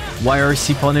nice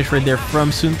YRC punish right there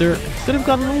from Sunther. Could have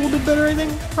gotten a little bit better, I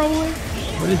think, probably.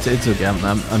 But it's okay.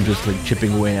 I'm just like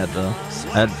chipping away at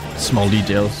small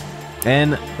details.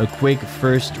 And a quick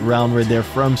first round right there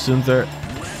from Sunther.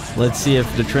 Let's see if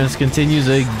the trend continues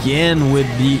again with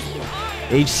the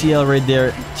HCL right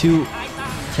there to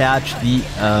catch the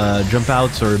jump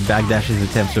outs or backdashes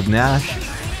attempts of Nash.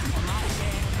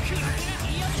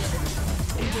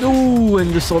 Oh,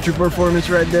 and the sultry performance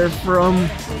right there from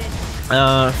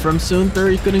Sunther.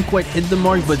 He couldn't quite hit the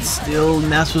mark, but still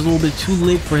Nas was a little bit too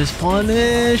late for his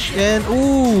punish. And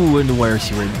ooh, and the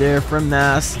YRC right there from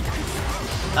Nas.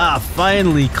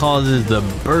 Finally causes the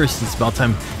burst. It's about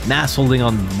time. Nas holding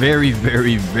on very,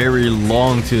 very, very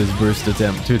long to his burst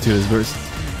attempt, to his burst.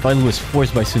 Finally was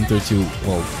forced by Sunther to,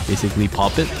 well, basically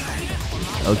pop it.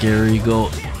 Okay, here we go.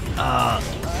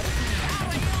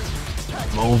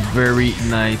 Oh, very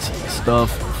nice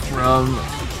stuff from.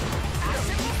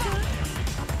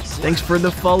 Thanks for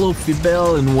the follow,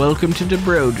 Fibel, and welcome to the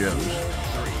Brojos.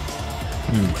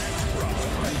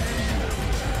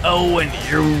 Oh, and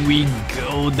here we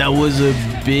go. That was a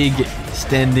big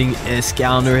standing S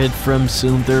counter hit from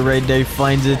Sunther right there.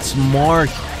 Finds its mark.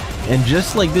 And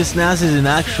just like this, Nas is in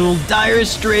actual dire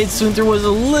straits. Sunther was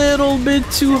a little bit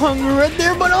too hungry right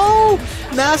there, but oh!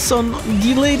 Nas on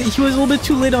delayed. He was a little bit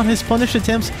too late on his punish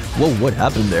attempts. Whoa, what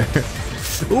happened there?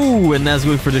 Ooh, and Nas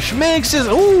going for the schmixes.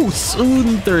 Ooh,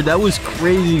 Sunther, that was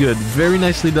crazy good. Very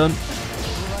nicely done.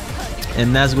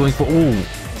 And Nas going for, ooh.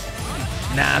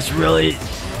 Nas really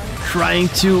trying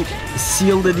to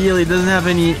seal the deal. He doesn't have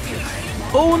any.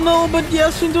 Oh no, but yeah,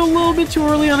 Sunther a little bit too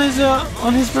early on his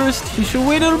burst. He should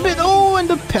wait a little bit. Oh, and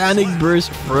the panic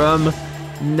burst from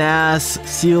Nas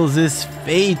seals his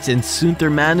fate, and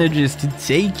Sunther manages to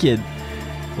take it.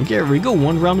 Okay, here we go.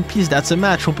 1 round apiece. That's a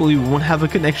match. Hopefully we won't have a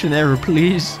connection error,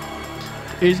 please.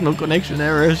 Please, no connection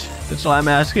errors. That's all I'm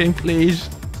asking, please.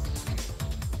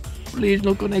 Please,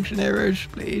 no connection errors,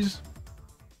 please.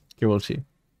 Here, we'll see.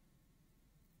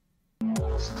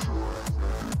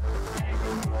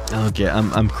 Okay,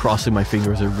 I'm crossing my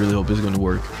fingers. I really hope it's going to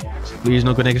work. Please,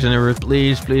 no connection errors.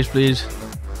 Please, please, please.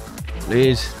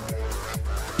 Please.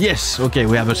 Yes! Okay,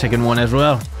 we have a second one as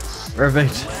well.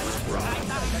 Perfect.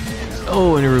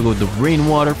 Oh, and here we go. The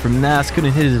rainwater from Nas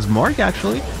couldn't hit his mark,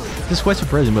 actually. This is quite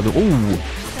surprising, but oh,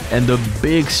 and the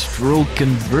big stroke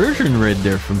conversion right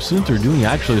there from Sunther doing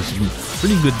actually some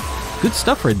pretty good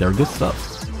stuff right there. Good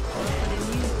stuff.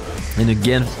 And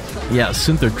again, yeah,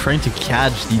 Sunther trying to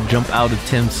catch the jump out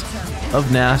attempts of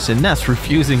Nas, and Nas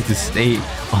refusing to stay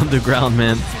on the ground,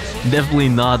 man. Definitely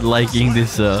not liking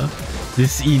this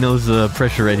this Eno's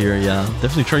pressure right here. Yeah,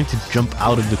 definitely trying to jump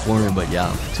out of the corner, but yeah,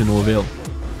 to no avail.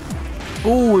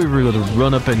 Oh, we were going to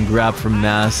run up and grab from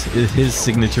Nas, his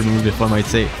signature move, if I might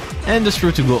say, and just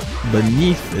try to go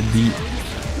beneath the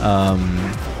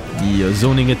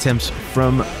zoning attempts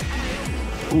from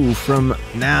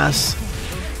Nas.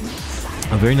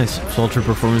 A very nice Sunther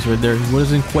performance right there. He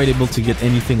wasn't quite able to get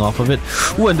anything off of it.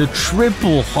 Ooh, and the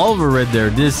triple hover right there.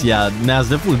 This, yeah, Nas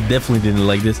definitely didn't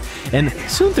like this. And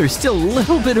Sunther's still a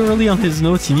little bit early on his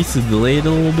notes. He needs to delay it a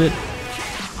little bit.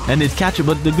 And it catches,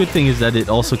 but the good thing is that it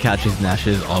also catches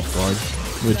Nash's off guard,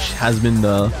 which has been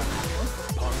the,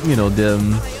 you know, the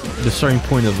starting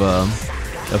point of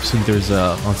Sunther's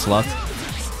onslaught.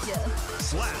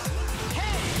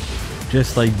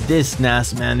 Just like this,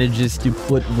 Nas manages to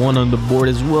put one on the board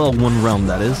as well. 1 round,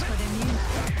 that is.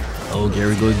 Oh, there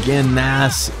we go again.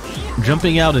 Nas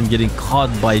jumping out and getting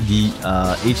caught by the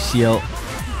HCL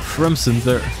from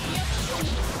Sunther.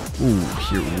 Ooh,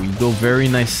 here we go. Very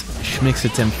nice schmix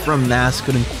attempt from Nas.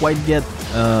 Couldn't quite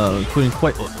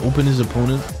open his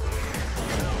opponent.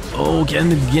 Oh,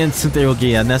 again, Sunther.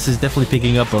 Okay, yeah, Nas is definitely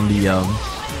picking up on the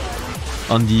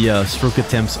stroke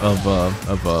attempts of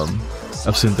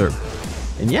Sunther.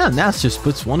 And yeah, Nas just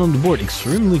puts one on the board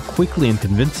extremely quickly and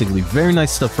convincingly. Very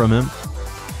nice stuff from him.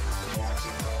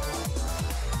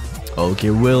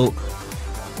 Okay, will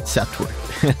Satwork.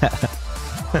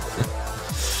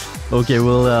 Okay,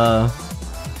 will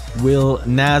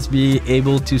Nas be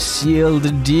able to seal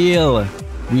the deal?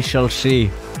 We shall see.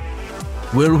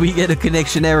 Will we get a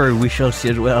connection error? We shall see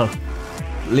as well.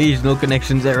 Please, no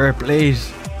connections error,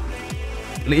 please.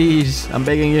 Please, I'm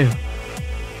begging you.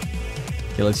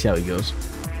 Okay, let's see how it goes.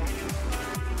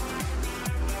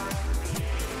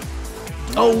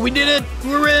 Oh, we did it!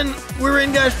 We're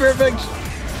in, guys, perfect!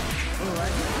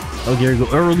 Okay, here we go.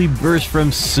 Early burst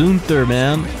from Sunther,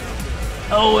 man.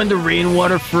 Oh, and the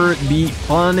rainwater for the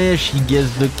punish. He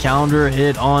gets the counter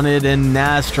hit on it, and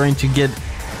Nas trying to get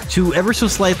to ever so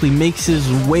slightly makes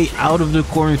his way out of the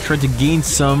corner, trying to gain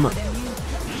some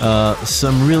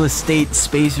real estate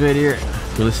space right here.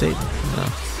 Real estate? No.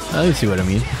 You see what I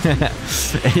mean.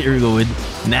 And here we go with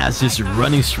Nas just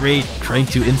running straight, trying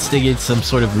to instigate some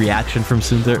sort of reaction from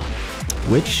Sunther,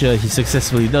 which he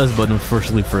successfully does, but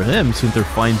unfortunately for him, Sunther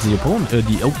finds the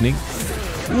opening.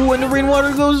 Ooh, and the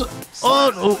rainwater goes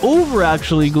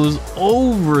goes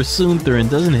over Sunther and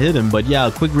doesn't hit him, but yeah,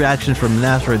 a quick reaction from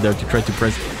Nas right there to try to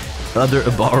press other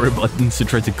bar buttons to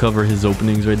try to cover his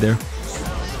openings right there.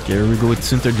 Okay, here we go with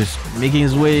Sunther just making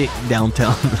his way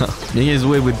downtown, making his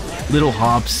way with little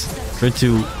hops, trying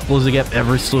to close the gap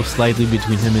ever so slightly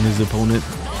between him and his opponent.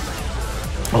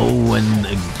 Oh, and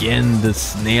again the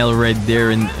snail right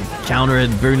there, and counter it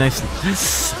very nice.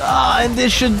 And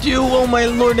this should do, oh my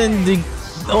lord, and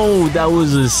oh, that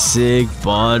was a sick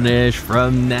punish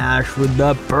from Nash with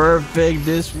the perfect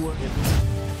this one.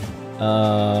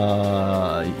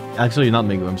 Actually not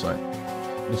Megu, I'm sorry.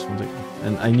 This one,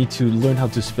 and I need to learn how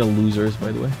to spell losers,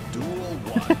 by the way.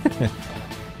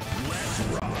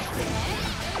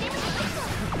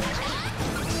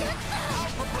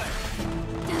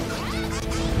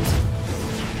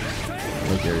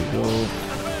 Okay, there we go.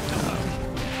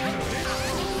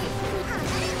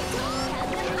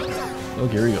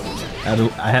 Okay, here we go.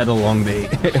 I had a long day.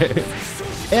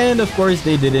 And of course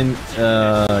they didn't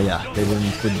yeah, they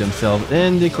didn't put themselves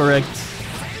in the correct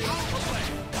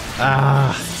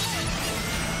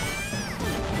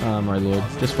my lord.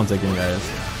 Just 1 second, guys.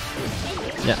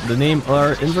 Yeah, the name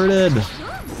are inverted.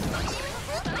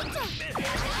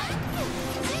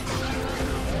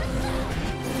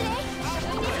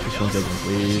 Just 1 second,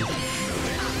 please.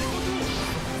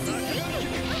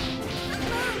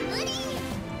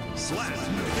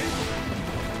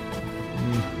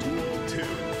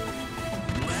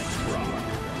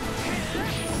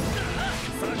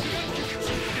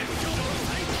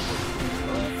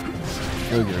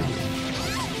 Okay.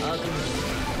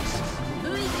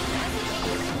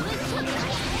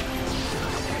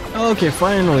 Okay,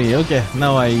 finally. Okay,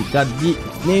 now I got the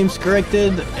names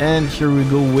corrected, and here we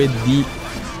go with the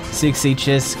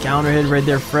 6HS counter hit right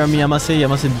there from Yamase.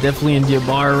 Yamase definitely in the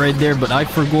bar right there, but I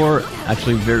forgor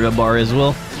actually very a bar as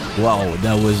well. Wow,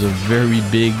 that was a very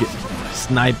big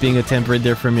sniping attempt right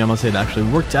there from Yamase. It actually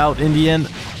worked out in the end.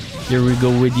 Here we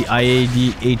go with the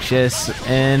IAD, HS,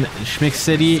 and Schmick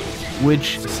City,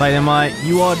 which side am I?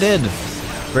 You all did.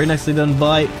 Very nicely done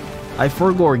by I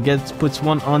forgor. Puts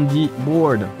one on the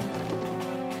board.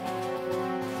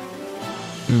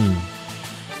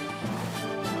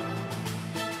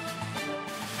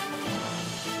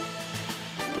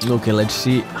 Okay, let's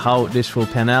see how this will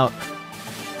pan out.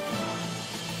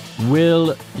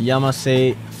 Will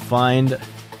Yamase find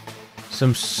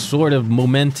some sort of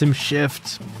momentum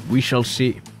shift? We shall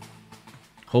see.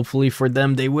 Hopefully for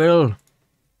them they will.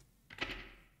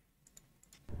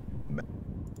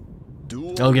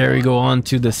 Okay, here we go on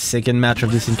to the second match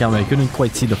of this encounter. I couldn't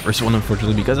quite see the first one,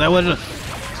 unfortunately, because I was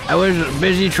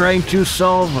busy trying to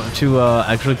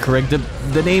actually correct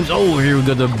the names. Oh, here we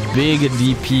go, the big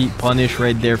DP punish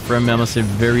right there from Yamase.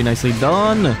 Very nicely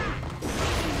done.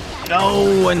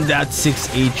 Oh, and that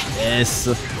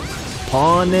 6HS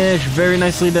punish. Very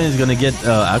nicely done. He's gonna get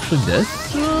actually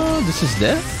death. This is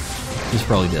death? This is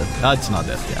probably death. It's not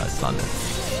death. Yeah, it's not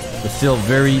death. But still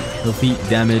very healthy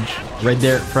damage right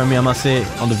there from Yamase,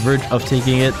 on the verge of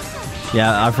taking it.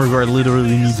 Yeah, I forgot,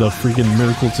 literally needs a freaking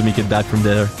miracle to make it back from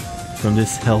there, from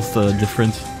this health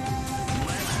difference.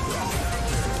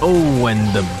 Oh,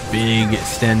 and the big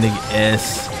standing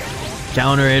S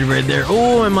counter hit right there.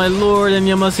 Oh, and my lord, and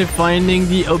Yamase finding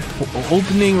the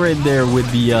opening right there with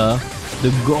the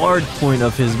guard point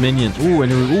of his minions. Oh,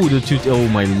 and oh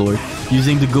my lord,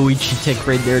 using the Goichi tech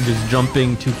right there, just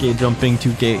jumping 2K, jumping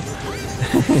 2K.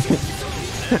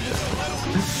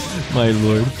 My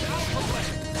lord.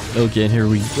 Okay, and here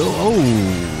we go. Oh,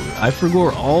 I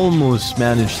forgor almost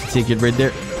managed to take it right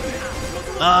there.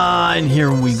 And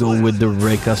here we go with the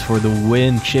Rekas for the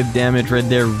win. Chip damage right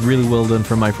there. Really well done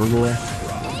from my forgor.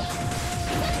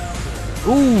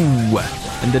 Ooh,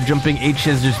 and the jumping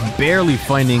HS just barely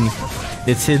finding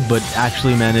its hit, but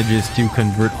actually manages to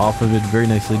convert off of it. Very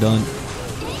nicely done.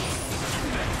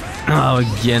 Oh,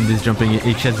 again, this jumping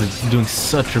HS is doing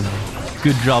such a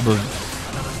good job of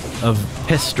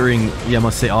pestering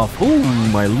Yamase off. Oh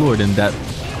my lord, and that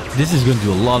this is going to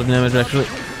do a lot of damage actually.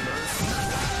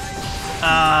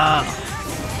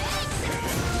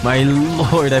 My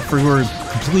lord, I forgot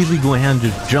completely going hand,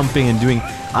 just jumping and doing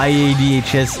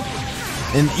IADHS.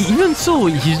 And even so,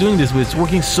 he's doing this, but it's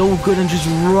working so good and just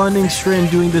running straight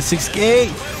and doing the 6K.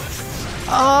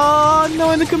 Oh no,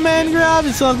 and the command grab,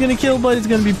 it's not gonna kill, but it's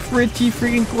gonna be pretty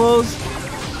freaking close.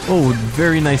 Oh,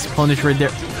 very nice punish right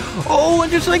there. Oh, and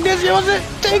just like this, Yamase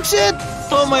takes it!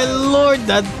 Oh my lord,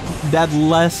 that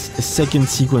last second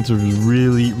sequence was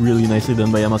really, really nicely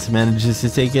done by Yamase. Manages to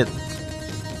take it.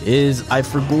 Is I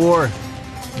forgor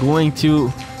going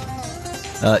to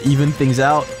even things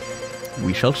out?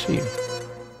 We shall see.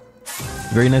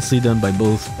 Very nicely done by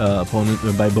both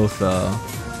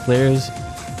players.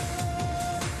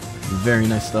 Very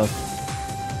nice stuff.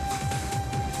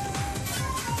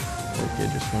 Okay,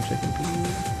 just 1 second,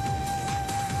 please.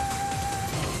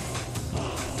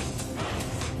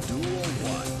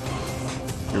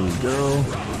 Here we go.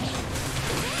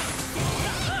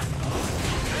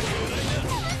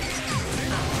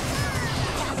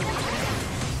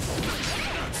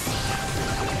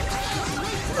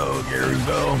 Oh, here we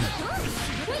go.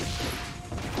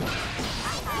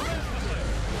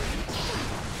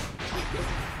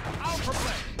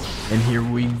 And here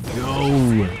we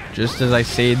go. Just as I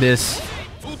say this,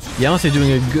 Yamase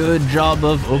doing a good job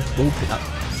of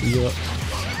see you up.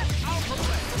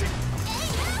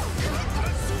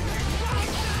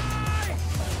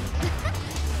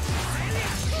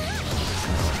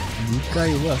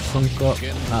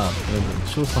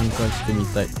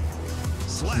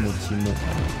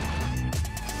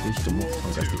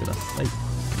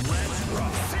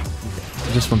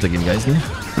 Just 1 second, guys.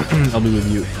 I'll be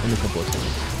with you in a couple of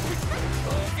seconds.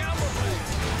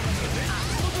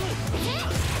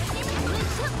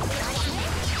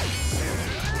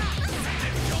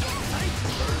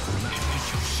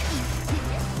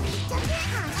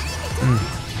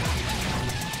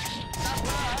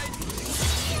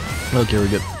 Okay, we're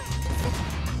good.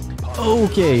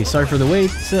 Okay, sorry for the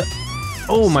wait.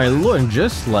 Oh my lord,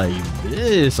 just like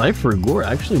this, forgor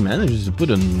actually manages to put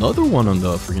another one on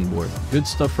the freaking board. Good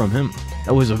stuff from him.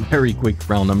 That was a very quick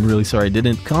round. I'm really sorry I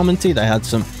didn't commentate. I had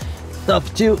some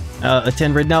stuff to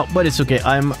attend right now, but it's okay.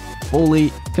 I'm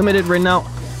fully committed right now.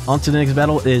 On to the next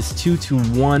battle is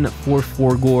 2-1 for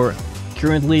forgor.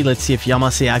 Currently, let's see if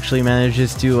Yamase actually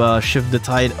manages to shift the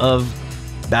tide of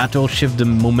battle, shift the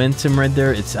momentum right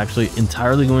there. It's actually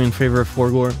entirely going in favor of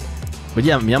forgor. But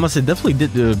yeah, Yamase definitely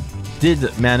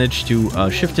did manage to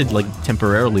shift it like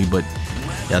temporarily, but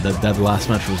yeah, that last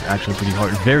match was actually pretty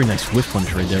hard. Very nice whiff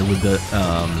punch right there with the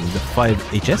 5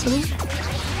 HS, I think.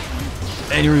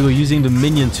 And here we go, using the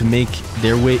minion to make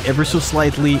their way ever so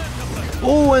slightly.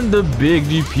 Oh, and the big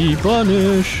DP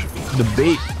punish. The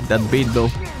bait, that bait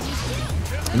though.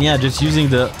 And yeah, just using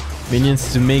the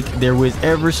minions to make their way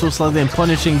ever so slightly and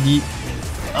punishing the...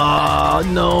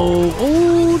 no.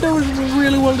 Oh, that was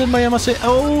really well done by Yamase.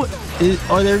 Oh,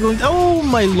 are they going... Oh,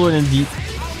 my lord, indeed.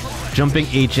 Jumping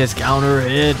HS counter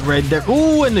hit right there.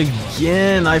 Oh, and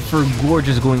again, forgor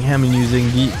just going ham and using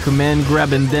the command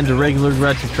grab and then the regular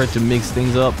grab to try to mix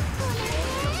things up.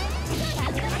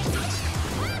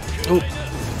 Oh.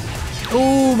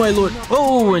 Oh, my lord.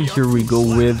 Oh, and here we go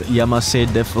with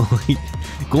Yamase definitely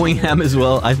going ham as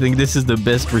well. I think this is the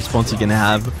best response you can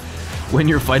have when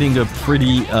you're fighting a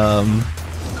pretty, well,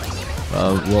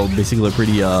 basically a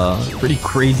pretty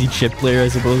crazy chip player, I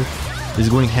suppose. Is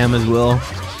going ham as well.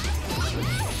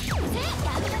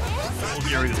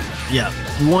 Yeah,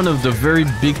 one of the very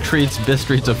big traits, best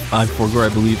traits of forgor,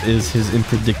 I believe, is his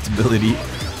unpredictability.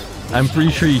 I'm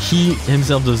pretty sure he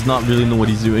himself does not really know what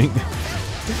he's doing,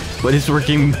 but it's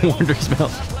working wonders now.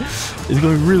 It's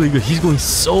going really good. He's going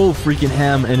so freaking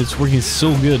ham, and it's working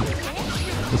so good.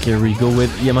 Okay, here we go with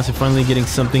Yamase finally getting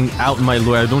something out. My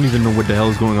lord, I don't even know what the hell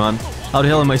is going on. How the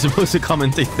hell am I supposed to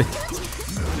commentate this?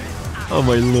 Oh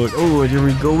my lord. Oh, here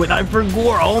we go with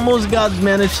forgor. Almost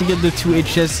managed to get the 2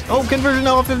 HS. Oh, conversion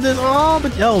off of this. Oh,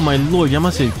 but oh my lord,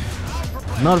 Yamase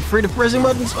not afraid of pressing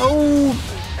buttons. Oh.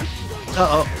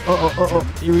 Uh-oh.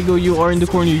 Here we go. You are in the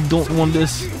corner. You don't want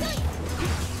this.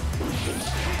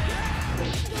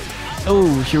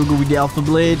 Oh, here we go with the Alpha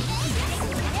Blade.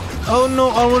 Oh no,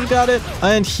 almost got it.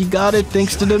 And he got it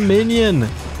thanks to the minion.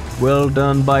 Well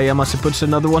done by Yamase. Puts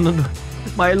another one on.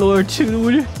 My lord,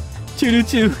 2-2.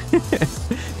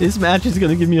 This match is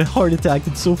gonna give me a heart attack.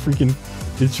 It's so freaking...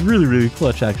 It's really, really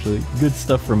clutch, actually. Good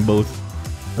stuff from both.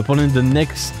 Opponent, the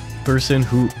next person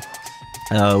who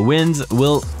wins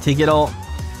will take it all.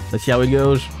 Let's see how it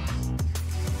goes.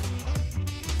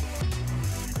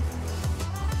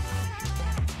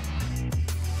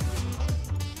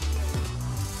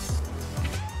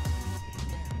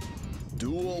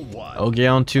 Okay,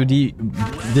 on to the...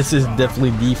 This is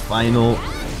definitely the final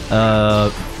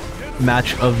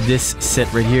match of this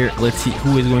set right here. Let's see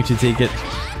who is going to take it.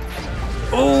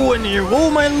 Oh, and here... Oh,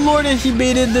 my lord, and he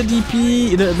baited the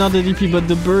DP. Not the DP, but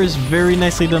the burst. Very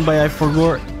nicely done by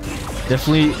forgor.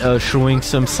 Definitely showing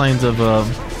some signs of...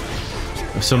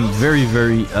 some very,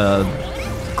 very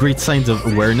great signs of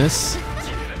awareness.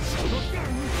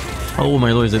 Oh,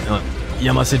 my lord.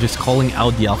 Yamase just calling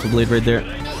out the Alpha Blade right there.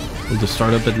 The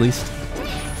startup at least.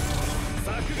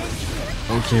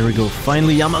 Okay, here we go.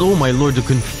 Finally, oh my lord, to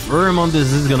confirm on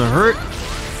this is gonna hurt.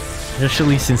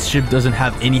 Especially since Chip doesn't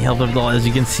have any health at all. As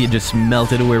you can see, it just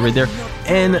melted away right there.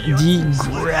 And the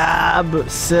grab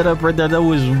setup right there, that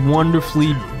was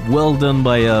wonderfully well done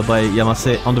by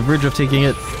Yamase. On the verge of taking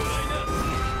it.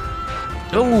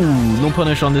 Oh, no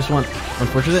punish on this one,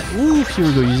 unfortunately. Ooh, here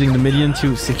we go, using the minion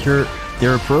to secure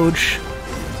their approach.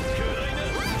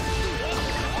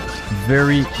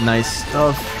 Very nice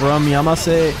stuff from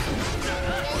Yamase.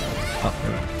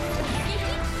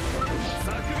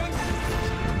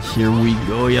 Here we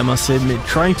go, Yamase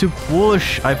trying to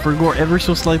push forgor ever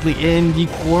so slightly in the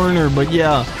corner, but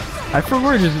yeah,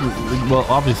 forgor just, well,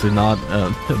 obviously not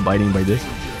biting by this.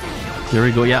 Here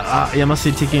we go, yeah,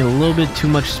 Yamase taking a little bit too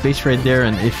much space right there,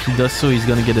 and if he does so, he's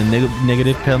gonna get a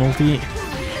negative penalty.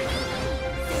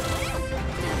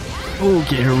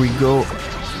 Okay, here we go.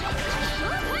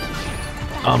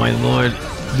 Oh my lord,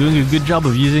 doing a good job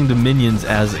of using the minions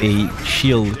as a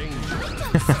shield.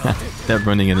 That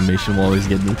running animation will always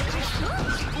get me.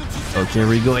 Okay, here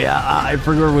we go. Yeah, I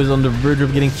forgot was on the verge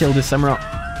of getting killed this time around.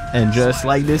 And just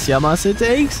like this, Yamase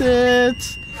takes it.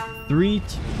 3.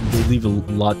 They leave a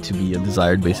lot to be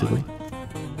desired, basically.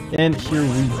 And here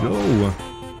we go.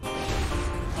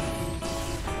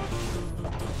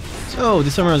 So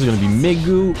this time around is going to be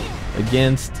Megu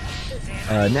against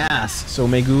Nas. So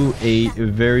Megu, a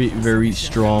very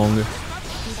strong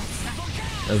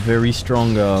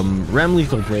Ram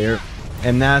lethal player,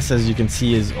 and Nas, as you can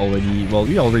see, is already, well,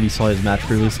 we already saw his match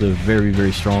previously, a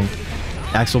very strong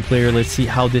Axel player. Let's see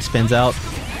how this pans out.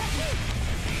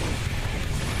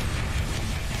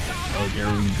 Oh,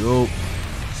 there we go.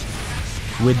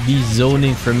 With the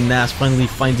zoning from Nas, finally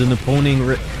finds an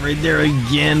opponent right there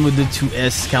again with the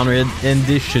 2S counter, and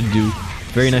this should do.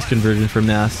 Very nice conversion from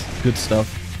Nas. Good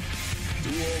stuff.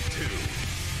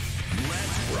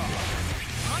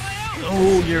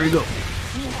 Oh, here we go.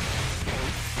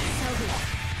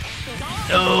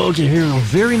 Okay, here we go.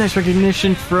 Very nice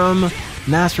recognition from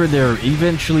Nas right there.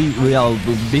 Eventually, well,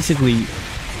 basically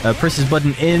presses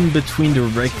button in between the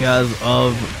Rekas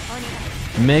of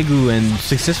Megu and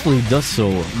successfully does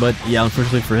so. But yeah,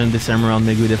 unfortunately for him, this time around,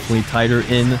 Megu definitely tighter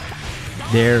in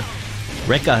their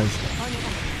Rekas.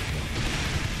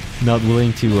 Not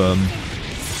willing to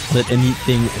let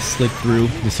anything slip through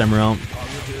this time around.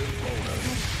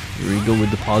 Here we go with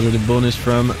the positive bonus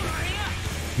from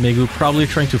Megu, probably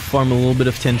trying to farm a little bit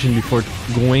of tension before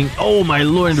going. Oh my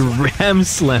lord, Ram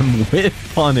Slam with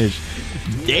punish.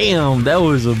 Damn, that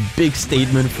was a big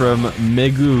statement from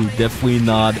Megu. Definitely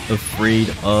not afraid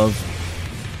of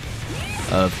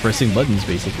pressing buttons,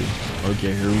 basically.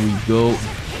 Okay, here we go.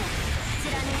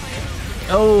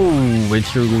 Oh, and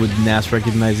here we go with Nas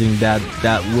recognizing that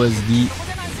that was the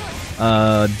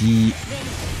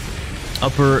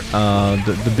upper,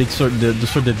 the big sword, the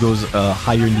sword that goes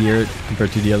higher in the air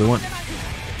compared to the other one.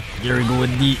 Here we go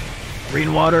with the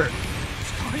rainwater.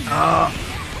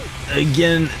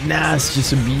 Again, Nas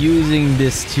just abusing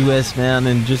this 2S, man,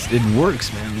 and just it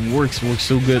works, man. It works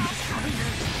so good.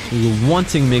 We were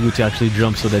wanting Megu to actually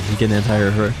jump so that he can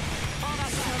entire her.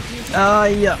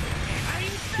 Yeah.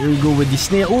 Here we go with the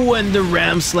snail. Oh, and the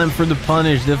Ram Slam for the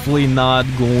punish. Definitely not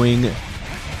going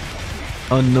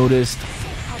unnoticed.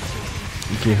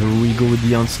 Okay, here we go with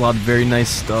the onslaught. Very nice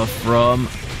stuff from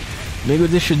Megu.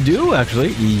 This should do, actually.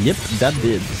 Yep, that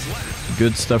did.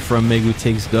 Good stuff from Megu.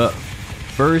 Takes the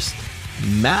first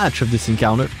match of this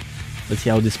encounter. Let's see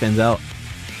how this pans out.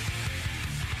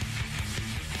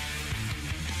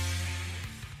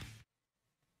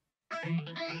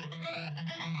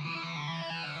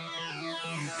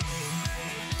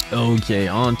 Okay,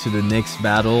 on to the next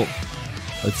battle.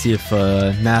 Let's see if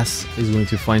Nas is going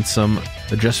to find some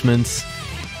adjustments,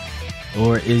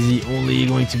 or is he only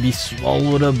going to be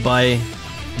swallowed up by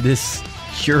this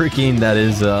hurricane that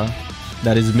is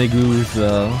Megu's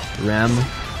Ram.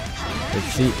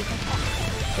 Let's see.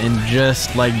 And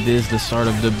just like this, the start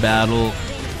of the battle,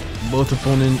 both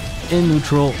opponents in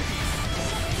neutral,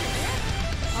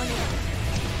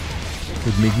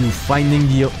 with Megu finding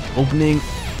the opening.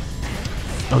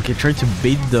 Okay, trying to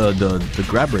bait the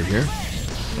grab right here.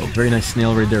 Oh, very nice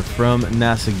snail right there from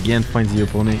Nas. Again finds the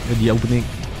opening.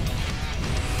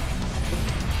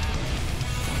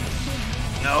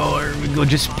 Oh, here we go,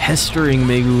 just pestering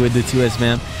Megu with the 2S,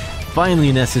 man.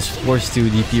 Finally, Nas is forced to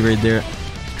DP right there.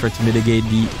 Try to mitigate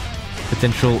the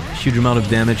potential huge amount of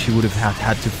damage he would have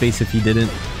had to face if he didn't.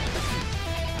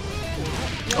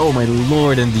 Oh my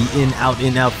lord, and the in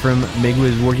out from Megu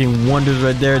is working wonders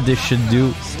right there. This should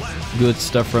do. Good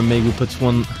stuff from Megu. Puts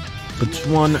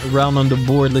one round on the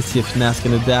board. Let's see if Nas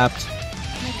can adapt.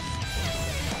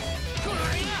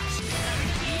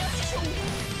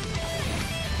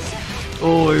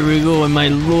 Oh, here we go, and my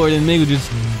lord, and Megu just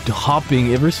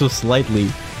hopping ever so slightly.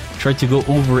 Tried to go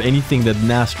over anything that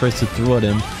Nas tries to throw at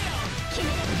him.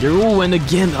 Oh, and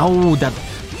again, oh,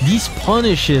 these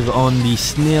punishes on the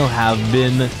snail have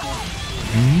been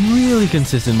really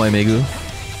consistent by Megu.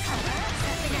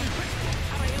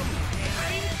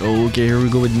 Okay, here we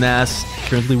go with Nas,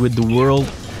 currently with the world.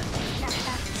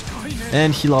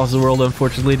 And he lost the world,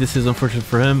 unfortunately. This is unfortunate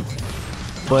for him.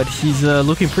 But he's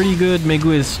looking pretty good.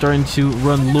 Megu is starting to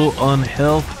run low on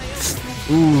health.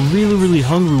 Ooh, really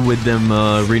hungry with them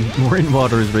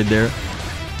rainwaters right there.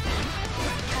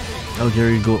 Oh,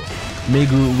 there you go.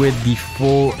 Megu with the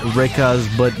full Rekas,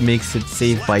 but makes it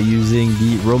safe by using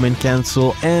the Roman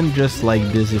cancel. And just like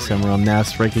this time around,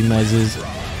 Nas recognizes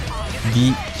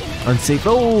the unsafe.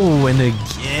 Oh, and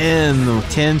again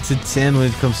 10 to 10 when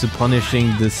it comes to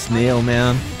punishing the snail,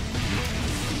 man.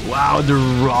 Wow, the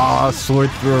raw sword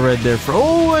throw right there.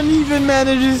 Oh, and even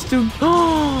manages to.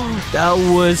 Oh, that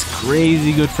was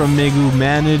crazy good from Megu.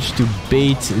 Managed to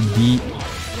bait the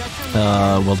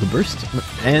the burst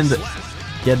and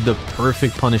get the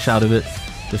perfect punish out of it.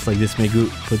 Just like this, Megu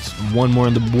puts one more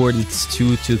on the board. It's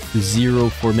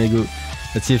 2-0 for Megu.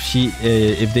 Let's see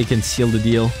if they can seal the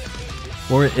deal,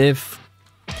 or if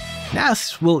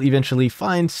Nas will eventually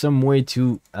find some way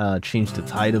to change the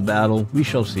tide of battle. We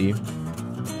shall see.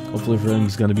 Hopefully for him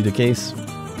it's gonna be the case.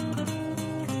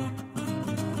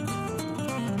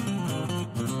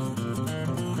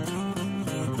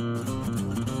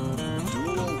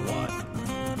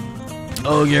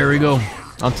 Oh, here we go.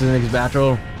 On to the next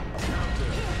battle.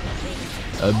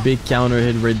 A big counter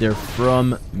hit right there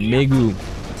from Megu.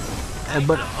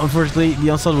 But unfortunately, the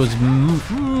onslaught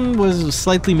was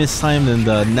slightly mistimed, and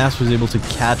Nas was able to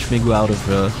catch Megu out of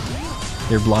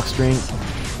their block string.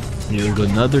 Here we go,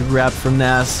 another grab from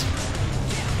Nas.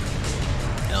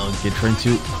 Okay, trying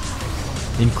to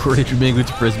encourage Megu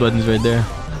to press buttons right there.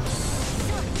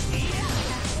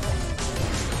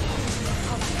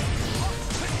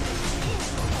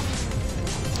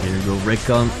 Here we go,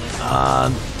 Rekka.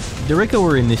 The Rekka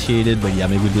were initiated, but yeah,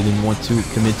 Megu didn't want to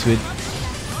commit to it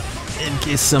in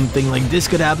case something like this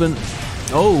could happen.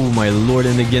 Oh my lord,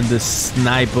 and again the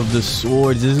snipe of the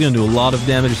swords. This is going to do a lot of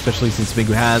damage, especially since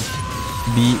Megu has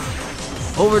the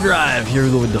overdrive. Here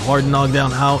we go with the hard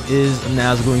knockdown. How is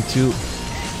Nas going to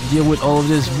deal with all of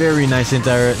this? Very nice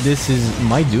entire. This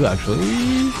might do actually.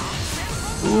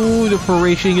 Ooh, the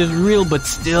paration is real, but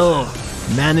still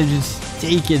manages to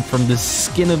take it from the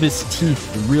skin of his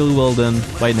teeth. Really well done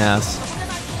by Nas.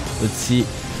 Let's see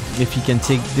if he can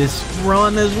take this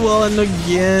run as well. And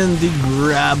again, the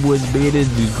grab was baited.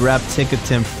 The grab tech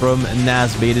attempt from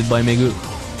Nas baited by Megu.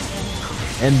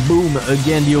 And boom,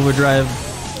 again the overdrive.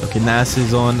 Okay, Nas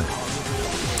is on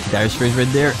dire straits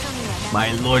right there.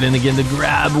 My lord, and again the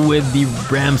grab with the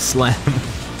ram slam.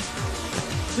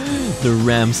 The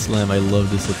ram slam, I love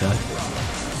this attack.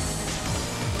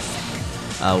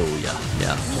 Oh yeah,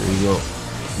 there we go.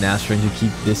 Nas trying to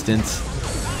keep distance,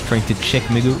 trying to check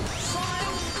Megu.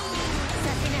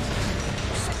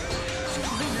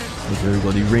 There we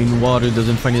go, the rainwater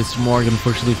doesn't find its mark,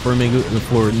 unfortunately for Megu.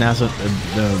 For Nas,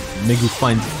 Megu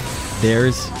finds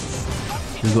theirs.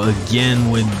 Here we go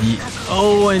again with the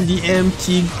and the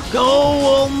empty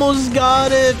almost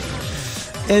got it.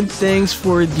 And thanks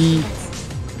for the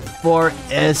far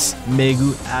S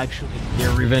Megu actually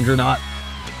get revenge or not.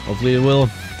 Hopefully it will.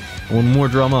 One more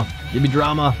drama. Give me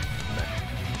drama.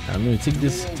 I'm gonna take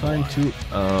this time to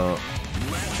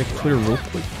check Twitter real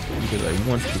quick because I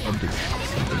want to update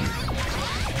something.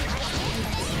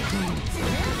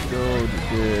 Let's go do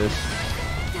this.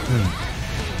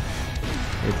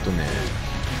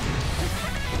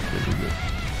 Very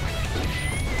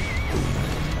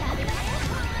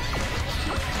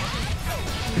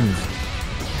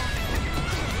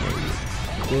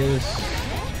good.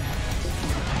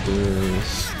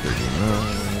 This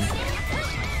 39.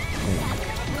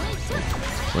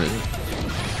 Wait.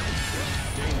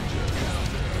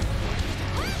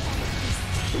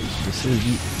 This is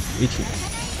the 18.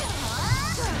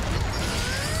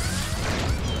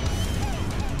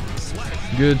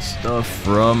 Good stuff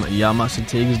from Yamase.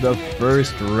 Takes the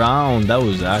first round. That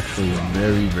was actually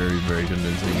very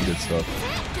convincing. Good stuff.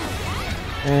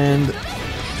 And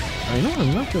I know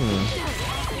I'm not gonna.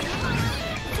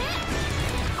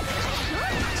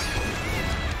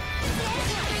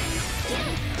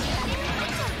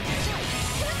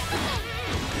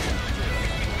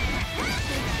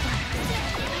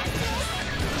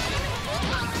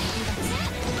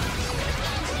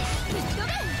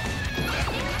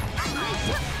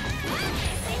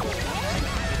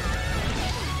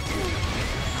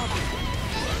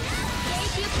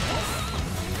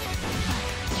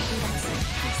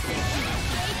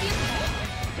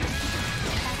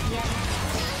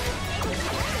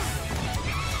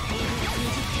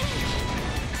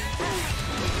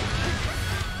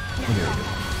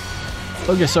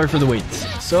 Okay, sorry for the wait.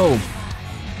 So,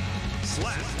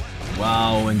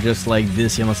 wow, and just like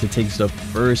this, Yamase takes the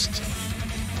first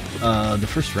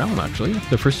round actually,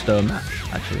 the first match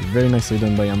actually. Very nicely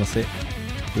done by Yamase.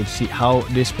 We'll see how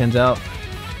this pans out.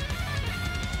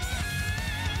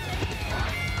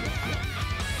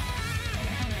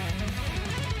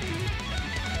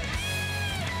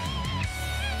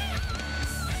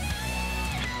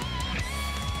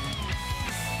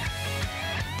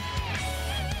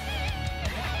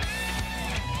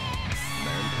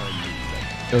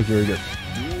 Okay, very good.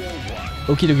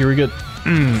 Okie dokie, very good.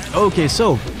 Okay,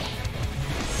 so.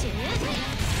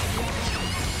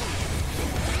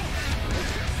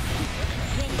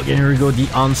 Okay, here we go. The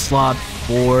onslaught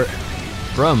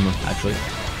from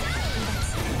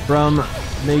from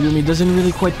Megumi doesn't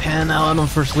really quite pan out,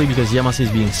 unfortunately, because Yamase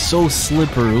is being so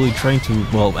slippery, really trying to,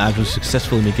 well, actually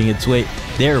successfully making its way,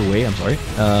 I'm sorry,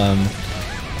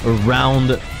 around,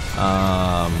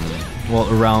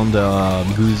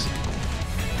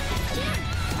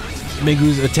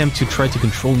 Megu's attempt to try to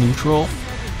control neutral.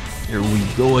 Here we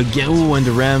go again. Ooh, and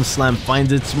the Ram Slam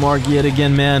finds its mark yet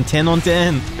again, man. 10 on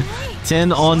 10.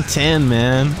 10 on 10,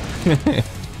 man.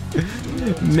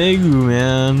 Megu,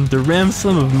 man. The Ram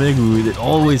Slam of Megu, it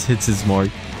always hits its mark.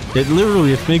 It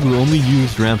literally, if Megu only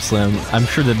used Ram Slam, I'm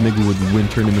sure that Megu would win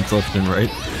tournaments left and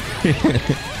right.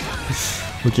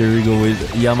 Okay, here we go with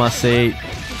Yamase.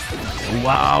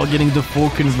 Wow, getting the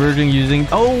full conversion using...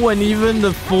 Oh, and even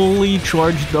the fully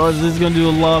charged does is going to do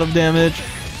a lot of damage.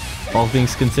 All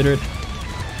things considered.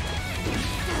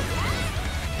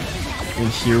 And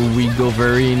here we go,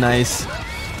 very nice.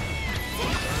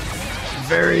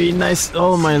 Very nice.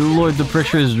 Oh my lord, the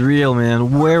pressure is real,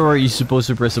 man. Where are you supposed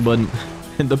to press a button?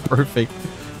 And the perfect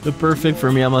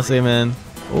from Yamase, man.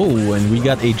 Oh, and we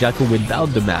got a Jacko without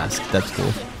the mask. That's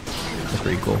cool. That's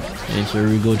pretty cool. And here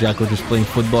we go, Jacko just playing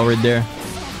football right there.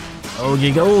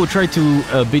 Okay, go try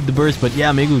to beat the burst, but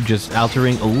yeah, Megu just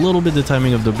altering a little bit the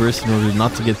timing of the burst in order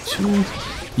not to get too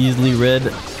easily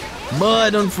read.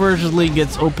 But unfortunately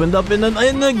gets opened up, and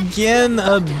again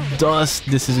a dust.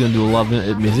 This is gonna do a lot of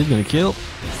it. Is it gonna kill?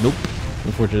 Nope.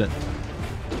 Unfortunate.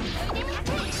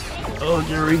 Oh,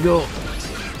 here we go.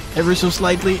 Ever so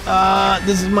slightly.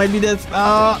 This might be death.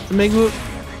 Megu.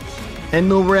 And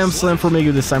no Ram Slam for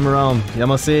Megu this time around.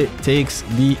 Yamase takes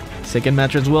the second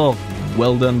match as well.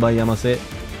 Well done by Yamase.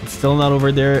 It's still not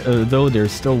over there, though.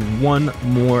 There's still one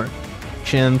more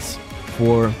chance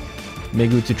for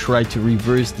Megu to try to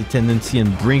reverse the tendency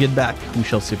and bring it back. We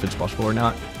shall see if it's possible or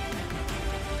not.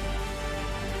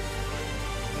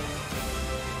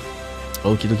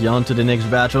 Okie dokie, on to the next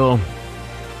battle.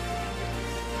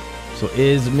 So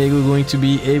is Megu going to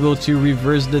be able to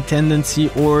reverse the tendency,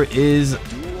 or is...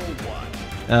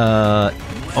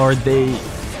 are they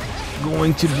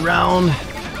going to drown?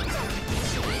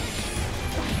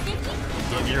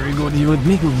 Here we go, with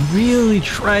Megu really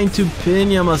trying to pin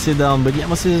Yamase down, but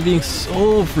Yamase is being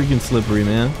so freaking slippery,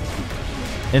 man.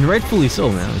 And rightfully so,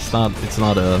 man. It's not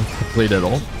a plate at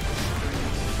all.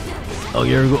 Oh,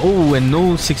 here we go. Oh, and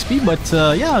no 6P, but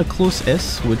yeah, close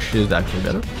S, which is actually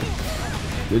better.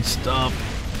 Good stuff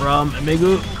from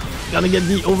Megu. Gonna get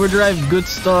the overdrive. Good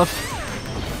stuff.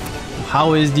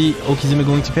 How is the Okizeme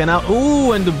going to pan out?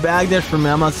 Oh, and the backdash from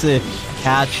Yamase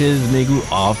catches Megu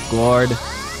off guard.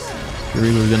 Here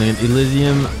we go, we're gonna get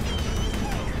Elysium.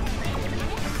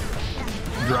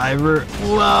 Driver.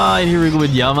 Wow, and here we go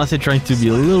with Yamase trying to be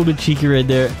a little bit cheeky right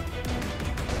there.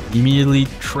 Immediately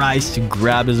tries to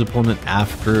grab his opponent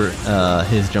after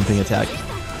his jumping attack.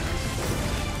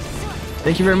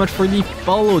 Thank you very much for the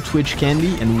follow, Twitch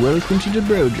Candy, and welcome to the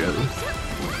Brojo.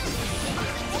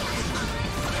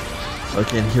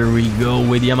 Okay, and here we go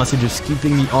with Yamase just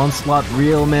keeping the onslaught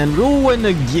real, man. Oh, and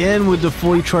again with the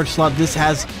fully charged slot. This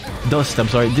has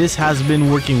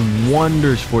been working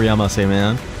wonders for Yamase,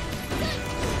 man.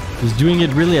 He's doing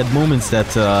it really at moments that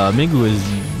Megu is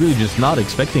really just not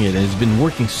expecting it, and it's been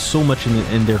working so much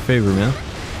in their favor, man.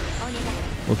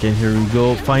 Okay, and here we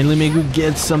go. Finally, Megu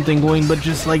gets something going, but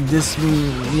just like this,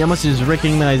 Yamase is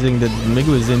recognizing that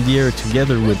Megu is in the air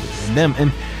together with them,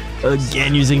 and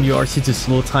again using the RC to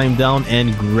slow time down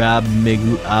and grab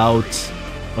Megu out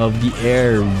of the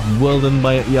air. Well done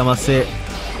by Yamase.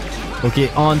 Okay,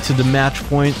 on to the match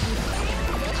point.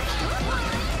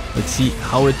 Let's see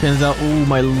how it pans out. Oh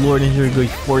my lord, and here we go. He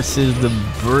forces the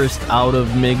burst out of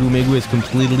Megu. Megu is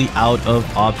completely out of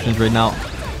options right now.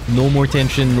 No more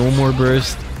tension, no more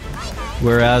burst.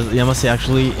 Whereas Yamase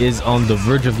actually is on the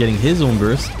verge of getting his own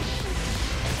burst.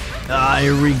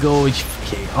 Here we go.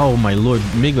 Okay. Oh my lord,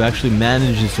 Megu actually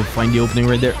manages to find the opening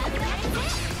right there.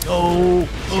 Oh,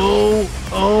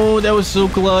 that was so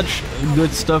clutch.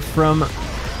 Good stuff from...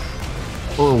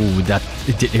 Oh, that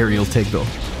it did aerial take though.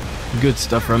 Good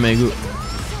stuff from Megu.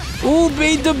 Oh,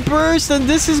 bait the burst, and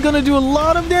this is gonna do a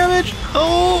lot of damage.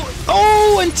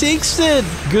 Oh, and takes it.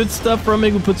 Good stuff from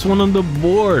Megu, puts one on the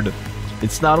board.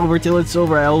 It's not over till it's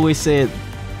over. I always say it.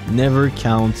 Never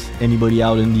count anybody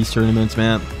out in these tournaments,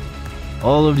 man.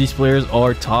 All of these players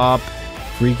are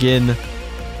freaking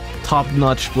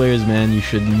top-notch players, man. You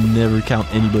should never count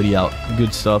anybody out.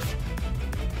 Good stuff.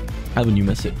 I have a new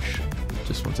message.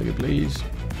 Just 1 second, please.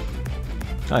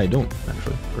 I don't,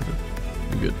 actually. Perfect.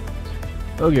 I'm good.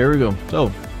 Okay, here we go.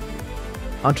 So,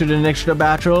 on to the next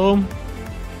battle.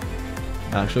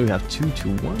 Actually, we have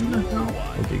 2-1 now.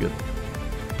 Okay, good.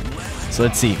 So,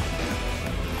 let's see.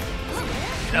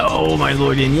 Oh my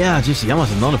lord, and yeah, just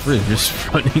Yamase not afraid of just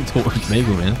running towards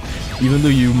Megu, man. Even though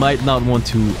you might not want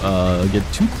to get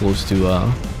too close to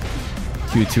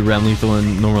Ram Lethal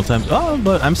in normal times. Oh,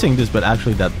 but I'm saying this, but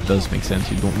actually that does make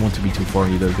sense. You don't want to be too far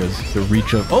either because the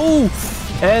reach of... Oh!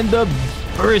 And the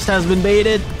burst has been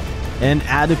baited and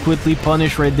adequately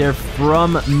punished right there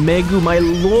from Megu. My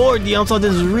lord, the onslaught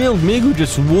is real. Megu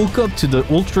just woke up to the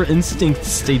Ultra Instinct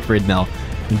state right now.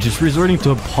 And just resorting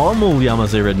to a pummel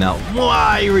Yamase right now.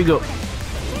 Wow, here we go.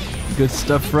 Good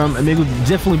stuff from Megu.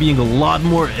 Definitely being a lot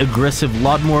more aggressive, a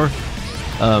lot more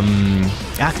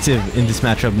active in this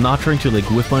matchup. Not trying to like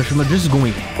whiff punish him, but just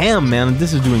going ham, man.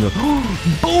 This is doing a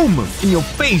boom in your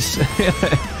face.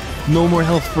 No more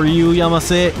health for you,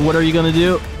 Yamase. What are you gonna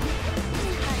do?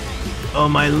 Oh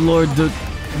my lord, the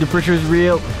pressure is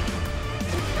real.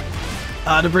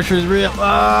 The pressure is real.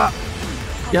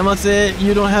 Yamase,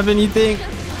 you don't have anything.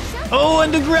 Oh,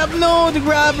 and the grab, no, the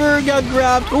grabber got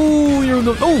grabbed. Oh, here we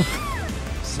go. Oh,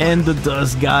 and the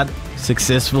dust got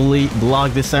successfully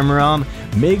blocked this time around.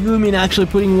 Megumin actually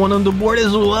putting one on the board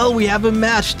as well. We have a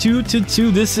match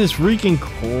 2-2. This is freaking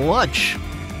clutch.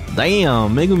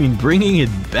 Damn, Megumin bringing it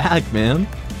back, man.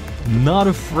 Not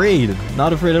afraid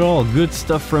at all. Good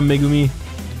stuff from Megumi.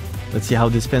 Let's see how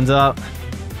this pans out.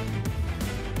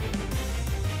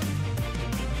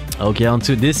 Okay, on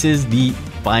to this is the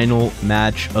final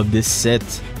match of this set.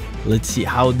 Let's see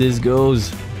how this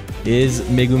goes. Is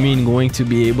Megumin going to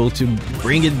be able to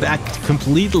bring it back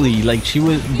completely? Like she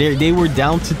was there, they were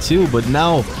down to 2, but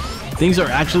now things are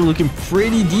actually looking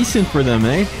pretty decent for them,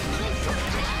 eh?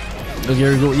 Okay,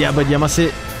 here we go. Yeah, but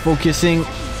Yamase focusing,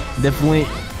 definitely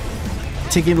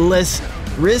taking less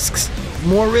risks,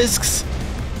 more risks.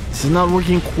 This is not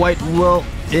working quite well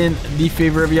in the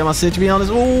favor of Yamase, to be honest.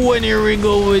 Oh, and here we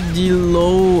go with the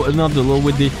low, not the low,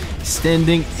 with the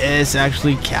standing S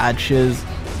actually catches.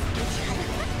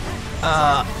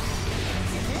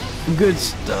 Good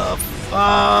stuff.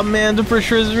 Man, the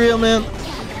pressure is real, man.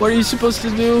 What are you supposed to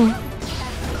do?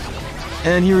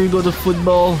 And here we go, the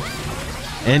football.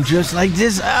 And just like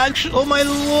this, actually, oh my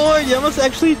lord, Yamase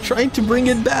actually trying to bring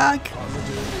it back.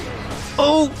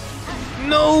 Oh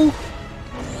no!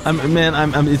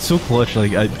 It's so clutch.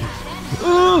 Like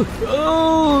oh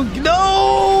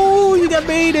no! You got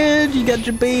baited. You got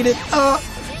baited.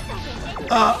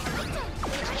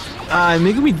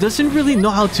 Megumi doesn't really know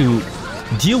how to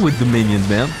deal with the minions,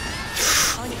 man.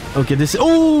 Okay, this.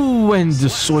 Oh, and the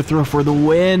sword throw for the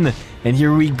win. And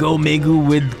here we go, Megu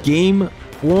with game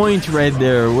point right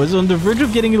there. Was on the verge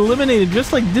of getting eliminated.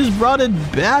 Just like this, brought it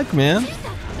back, man.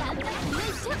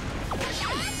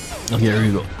 Okay, here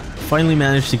we go. Finally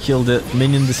managed to kill the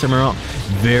minion this time around.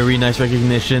 Very nice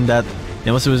recognition that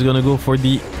Yamase was gonna go for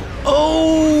the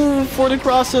for the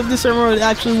cross up this time around. It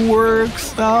actually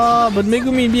works. But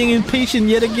Megumi being impatient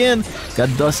yet again got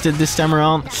dusted this time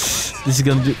around. This is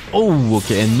gonna do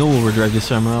okay, and no overdrive this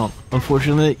time around,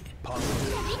 unfortunately.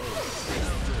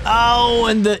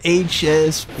 And the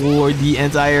HS for the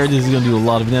anti-air. This is gonna do a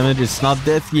lot of damage. It's not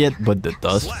death yet, but the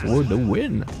dust for the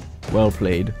win. Well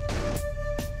played.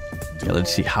 Yeah,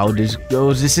 let's see how this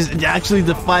goes. This is actually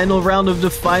the final round of the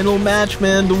final match,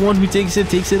 man. The one who takes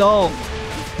it all.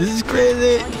 This is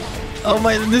crazy. Oh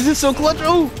my, this is so clutch.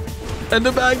 Oh, and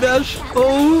the backdash.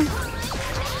 Oh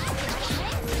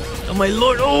my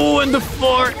lord. Oh, and the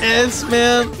 4S,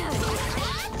 man.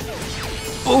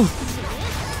 Oh,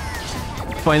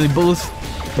 finally both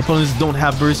opponents don't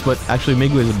have burst, but actually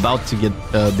Megu is about to get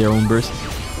their own burst.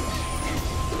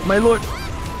 My lord.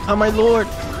 Oh my lord.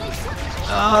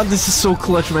 This is so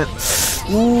clutch, man.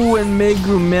 Ooh, and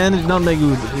Megu managed, not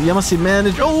Megu, Yamase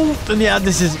managed. Oh, and yeah,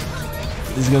 this is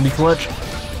gonna be clutch.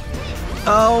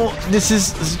 Oh, this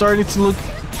is starting to look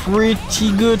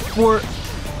pretty good for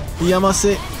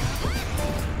Yamase.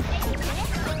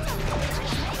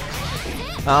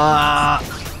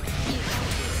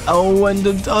 Oh, and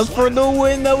the dust for the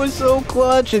win. That was so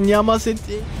clutch. And Yamase,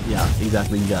 yeah,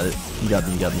 exactly. You got it. You got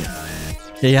me.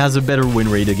 He has a better win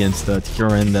rate against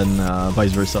TKRN than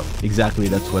vice versa. Exactly,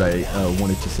 that's what I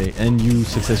wanted to say. And you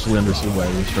successfully understood what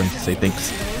I was trying to say.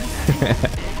 Thanks.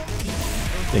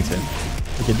 Thanks, man.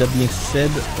 Okay, that being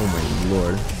said, oh my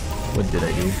lord. What did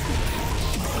I do?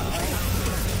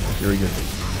 Here we go.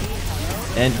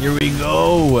 And here we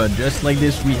go. Just like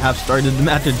this, we have started the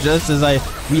match. Just as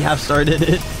we have started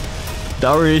it.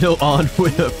 Dorito on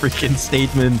with a freaking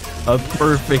statement. A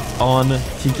perfect on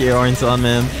TKRN's on,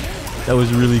 man. That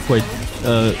was really quite,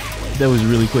 that was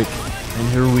really quick. And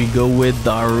here we go with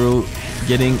Daru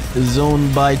getting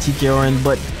zoned by TKRN,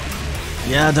 but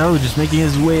yeah, Daru just making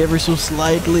his way ever so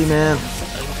slightly, man.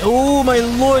 Oh my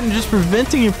lord, and just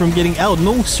preventing him from getting out.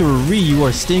 No siree, you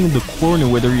are staying in the corner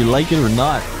whether you like it or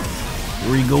not.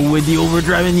 Here we go with the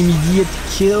overdrive and immediate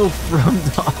kill from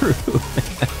Daru.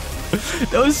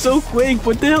 That was so quick.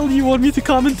 What the hell do you want me to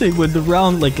commentate with the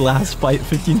round like last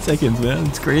 15 seconds, man?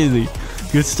 It's crazy.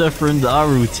 Good stuff from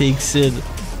Daru. Takes it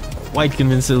quite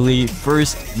convincingly.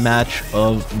 First match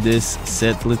of this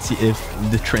set. Let's see if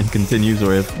the trend continues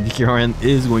or if TKRN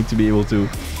is going to be able to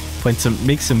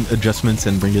make some adjustments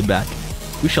and bring it back.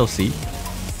 We shall see.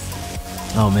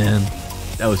 Oh man,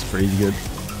 that was crazy good.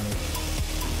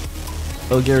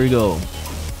 Oh, here we go.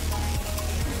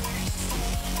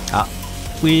 Ah,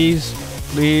 please,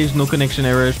 please, no connection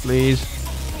errors, please.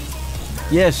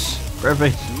 Yes,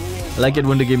 perfect. I like it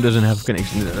when the game doesn't have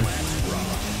connection errors.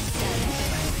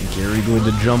 Here we go,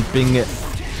 the jumping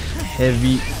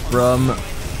heavy from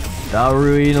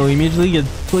Daru. You know, immediately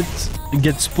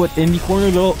gets put in the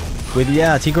corner though. With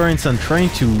TKRN trying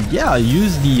to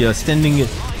use the standing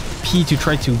P to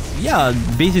try to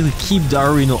basically keep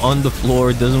Daru on the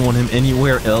floor. Doesn't want him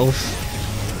anywhere else.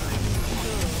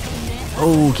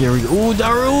 Oh, here we go. Oh,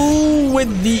 Daru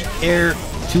with the air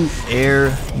to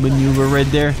air maneuver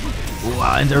right there.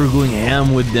 Wow, and Daru going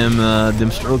ham with them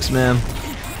strokes, man.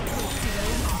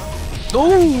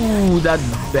 Oh, that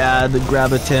bad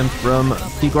grab attempt from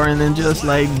TKRN, and just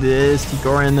like this,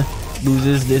 TKRN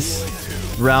loses this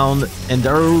round and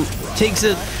Daru takes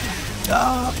it.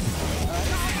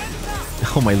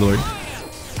 Oh my lord.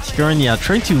 TKRN,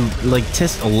 trying to like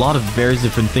test a lot of various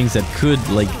different things that could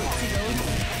like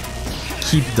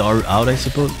keep Daru out, I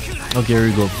suppose. Okay, here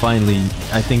we go. Finally,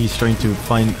 I think he's trying to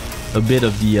find a bit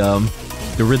of the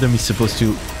rhythm he's supposed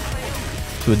to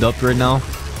adopt right now.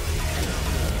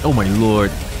 Oh my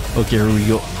lord. Okay, here we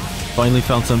go. Finally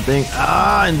found something.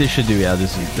 And this should do. Yeah,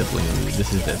 this is definitely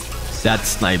this is it. That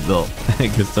snipe though.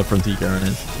 Good stuff from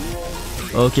TKRN.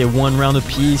 Okay, one round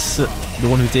apiece. The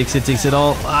one who takes it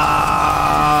all.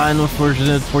 And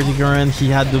unfortunate for TKRN, he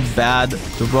had the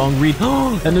wrong read.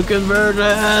 And the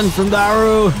conversion from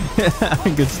Daru.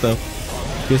 Good stuff.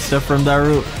 Good stuff from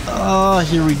Daru.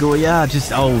 Here we go. Yeah,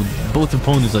 just both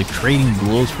opponents like trading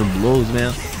blows for blows,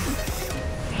 man.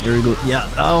 Here we go. Yeah.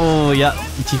 Oh yeah.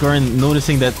 TKRN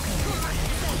noticing that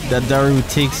Daru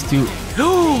takes to.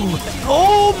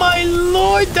 Oh my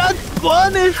lord, that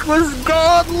punish was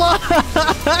godlike.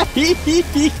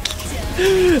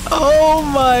 Oh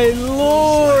my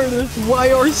lord.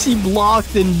 YRC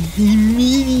blocked and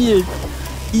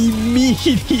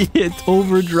immediate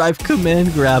overdrive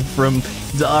command grab from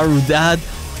Daru. That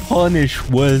punish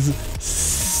was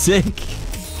sick.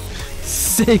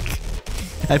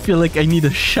 I feel like I need a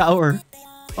shower.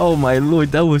 Oh my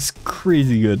lord, that was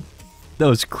crazy good. That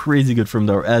was crazy good from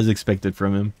Daru, as expected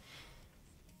from him.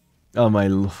 Oh my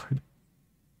lord.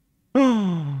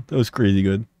 That was crazy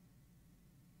good.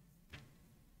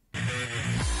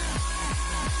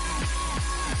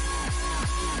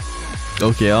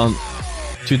 Okay, on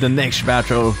to the next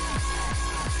battle.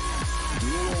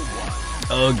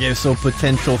 Okay, so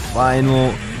potential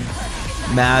final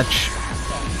match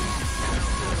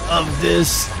of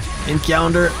this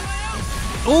encounter.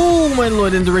 Oh my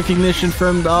lord, and the recognition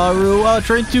from Daru.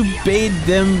 Trying to bait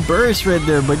them burst right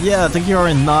there. But yeah,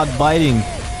 TKRN not biting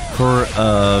for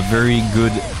a very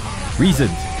good reason.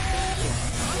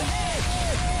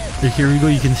 So here we go,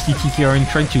 you can see TKRN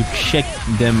trying to check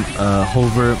them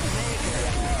hover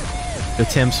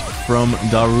attempts from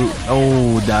Daru.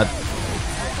 Oh, that.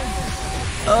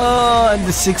 And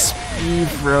the 6P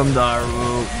from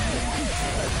Daru.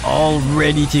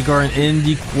 Already TKRN in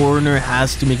the corner,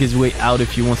 has to make his way out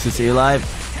if he wants to stay alive,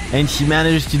 and he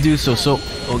managed to do so. So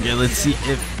okay, let's see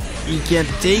if he can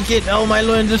take it. Oh my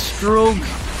lord, the stroke.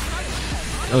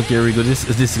 Okay, here we go. This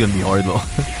is gonna be hard though.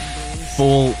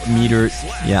 Full meter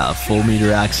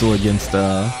axle against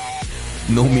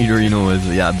no meter, is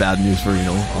bad news for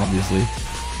obviously.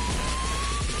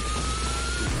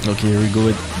 Okay, here we go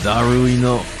with Daru,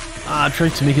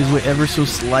 trying to make his way ever so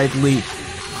slightly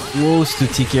close to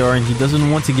TKRN. He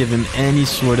doesn't want to give him any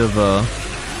sort of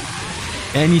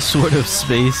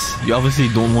space. You obviously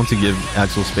don't want to give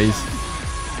Axel space.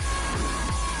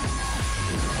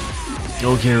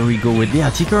 Okay, here we go with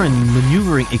TKRN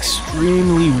maneuvering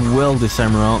extremely well this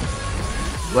time around.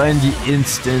 When the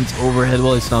instant overhead,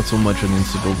 well, it's not so much an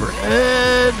instant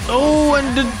overhead.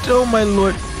 Oh my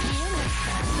lord.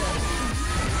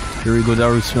 Here we go,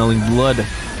 Daru smelling blood.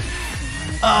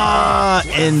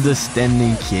 And the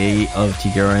standing K of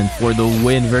TKRN for the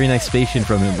win. Very nice patient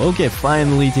from him. Okay,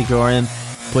 finally TKRN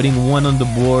putting one on the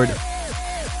board.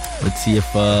 Let's see if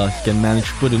he can manage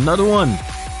to put another one.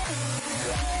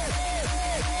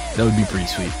 That would be pretty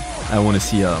sweet. I want to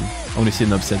see I want to see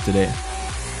an upset today.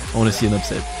 I want to see an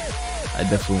upset. I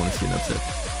definitely want to see an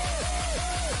upset.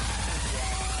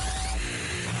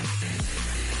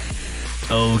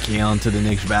 Okay, on to the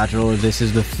next battle. This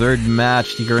is the third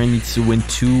match. TKRN needs to win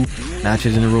 2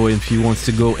 matches in a row if he wants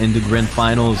to go in the grand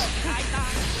finals.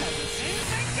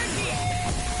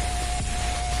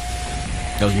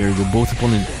 Oh, here we go. Both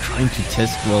opponents trying to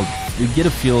test. Well, you get a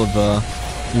feel of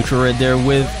neutral right there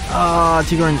with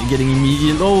TKRN getting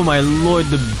immediate. Oh my lord,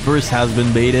 the burst has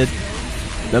been baited.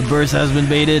 The burst has been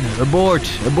baited. Abort!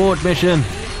 Abort mission!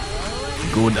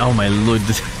 Good. Oh my lord.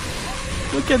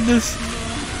 Look at this.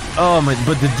 Oh my,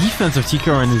 but the defense of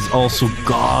TKRN is also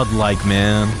godlike,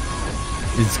 man.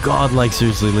 It's godlike,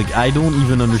 seriously. Like, I don't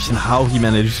even understand how he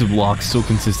managed to block so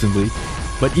consistently.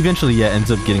 But eventually, yeah, ends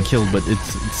up getting killed, but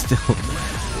it's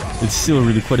still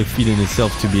really quite a feat in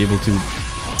itself to be able to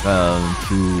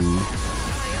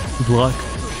block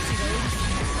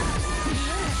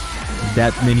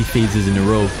that many phases in a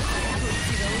row.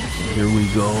 Here we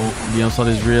go. The onslaught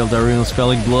is real. Darino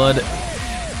spelling blood.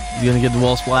 He's gonna get the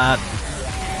wall splat.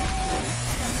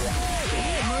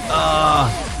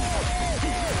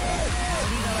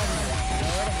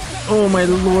 Oh my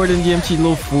lord, and the empty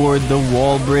low forward, the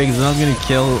wall break is not gonna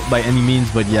kill by any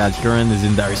means, but yeah, TKRN is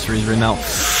in dire straits right now.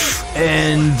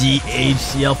 And the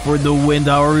HCL for the win,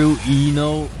 Daru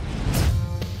Ino.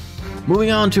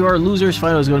 Moving on to our losers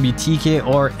final is going to be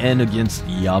TKRN against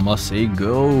Yamase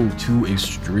Go, 2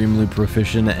 extremely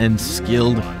proficient and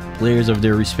skilled players of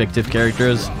their respective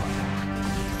characters.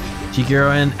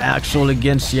 TKRN Axel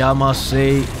against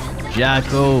Yamase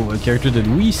Jacko, a character that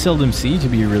we seldom see, to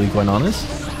be really quite honest.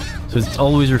 So it's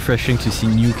always refreshing to see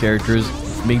new characters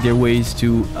make their ways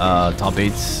to top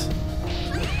 8s.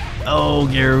 Oh,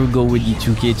 here we go with the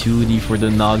 2K2D for the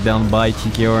knockdown by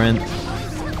TKRN.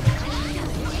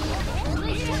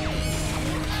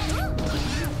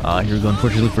 Here we go.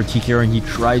 Unfortunately for TKRN, he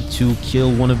tried to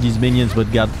kill one of these minions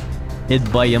but got hit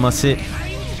by Yamase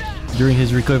during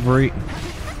his recovery.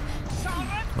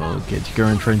 Okay,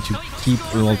 TKRN trying to keep,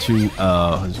 well, to,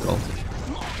 what's it called?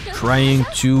 Trying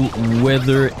to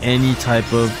weather any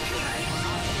type of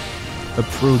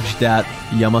approach that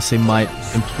Yamase might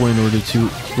employ in order to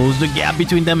close the gap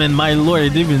between them. And my lord, I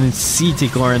didn't even see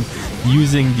TKRN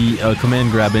using the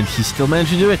command grab, and he still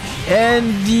managed to do it.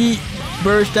 And the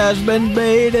burst has been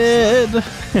baited.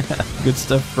 Good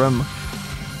stuff from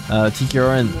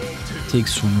TKRN.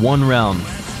 Takes 1 round.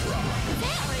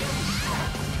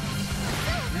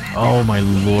 Oh my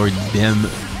lord, them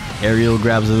aerial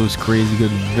grabs, that was crazy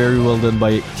good. Very well done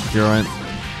by TKRN.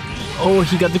 Oh,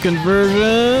 he got the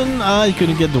conversion. He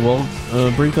couldn't get the wall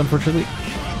break, unfortunately.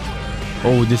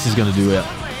 Oh, this is gonna do it.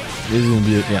 This is gonna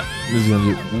be it. Yeah, this is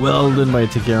gonna do it. Well done by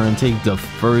TKRN. Take the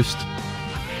first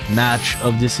match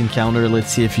of this encounter.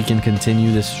 Let's see if he can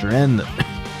continue this trend.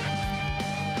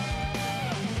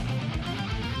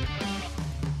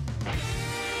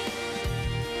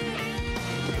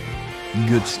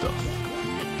 Good stuff.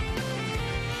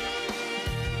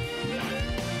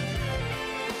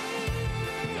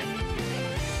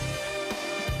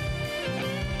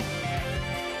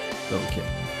 Okay,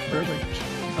 perfect.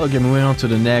 Okay, moving on to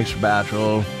the next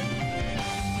battle.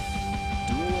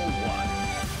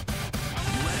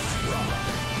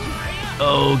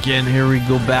 Okay, and here we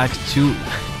go back to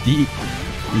the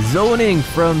zoning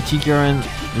from TKRN.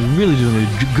 Really doing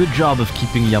a good job of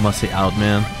keeping Yamase out,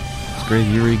 man. It's great.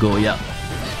 Here we go. Yeah,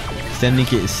 standing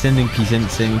P.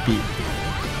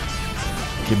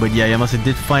 Okay, but yeah, Yamase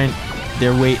did find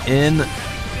their way in.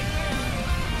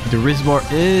 The wrist bar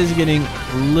is getting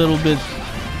a little bit.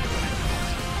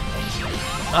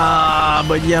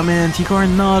 But yeah, man,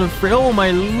 TKRN not afraid. Oh my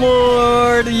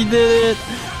lord, he did it.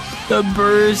 The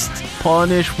burst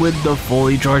punish with the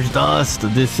fully charged dust.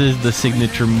 This is the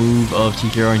signature move of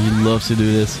TKRN. He loves to do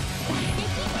this.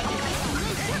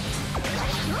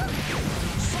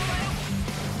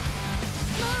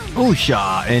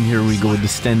 Oosha! And here we go with the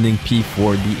standing P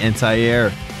for the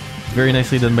anti-air. Very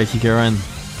nicely done by TKRN.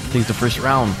 Takes the first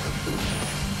round.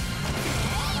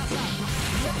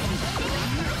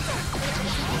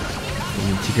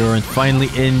 And TKRN finally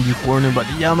in the corner, but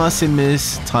Yamase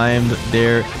mistimed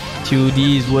their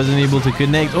 2Ds, wasn't able to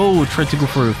connect. Oh, tried to go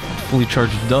for a fully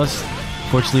charged dust.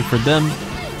 Fortunately for them,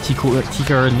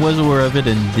 TKRN was aware of it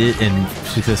and did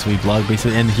successfully blocked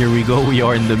basically. And here we go, we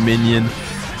are in the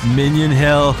minion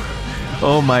hell.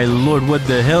 Oh my lord, what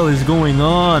the hell is going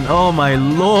on? Oh my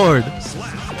lord.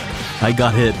 I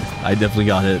got hit. I definitely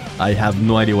got hit. I have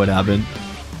no idea what happened.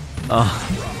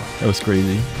 That was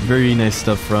crazy. Very nice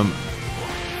stuff from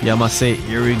Yamase.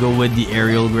 Here we go with the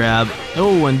aerial grab.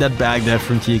 Oh, and that back dash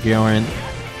from TKRN.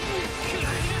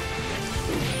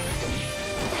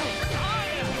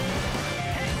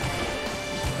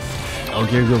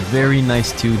 Okay, we go. Very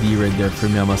nice 2D right there from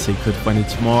Yamase. Could find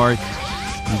its mark.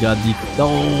 We got the...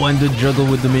 Oh, and the juggle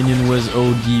with the minion was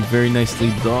OD. Very nicely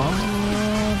done.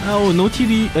 Oh, no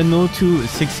TD, no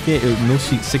 6K, no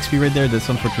 6P right there. That's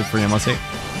unfortunate for Yamase.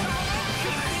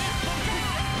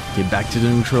 Okay, back to the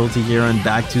neutral TKRN,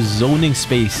 back to zoning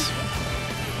space.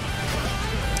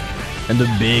 And the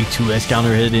big 2S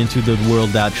counter hit into the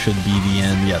world. That should be the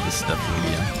end. Yeah, this is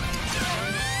definitely the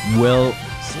end. Well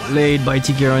played by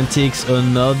TKRN. Takes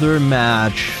another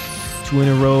match. 2 in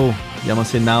a row.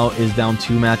 Yamase now is down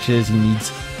 2 matches. He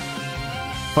needs...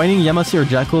 Fighting Yamase or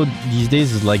Jacko these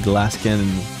days is like last cannon.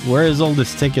 Where is all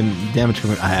this tick and damage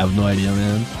coming? I have no idea,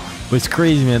 man. But it's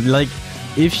crazy, man. Like,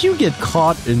 if you get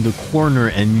caught in the corner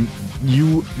and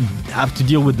you have to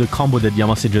deal with the combo that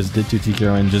Yamase just did to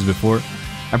TKRN just before,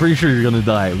 I'm pretty sure you're gonna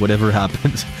die, whatever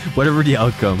happens. Whatever the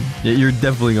outcome. Yeah, you're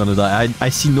definitely gonna die. I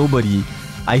see nobody.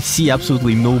 I see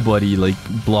absolutely nobody, like,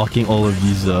 blocking all of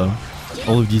these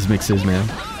mixes, man.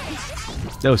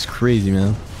 That was crazy,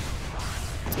 man.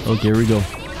 Okay, here we go.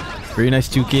 Very nice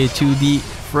 2K 2D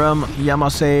from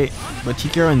Yamase, but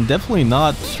TKRN definitely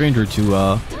not stranger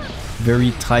to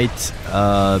very tight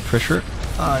pressure.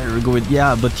 Here we go with,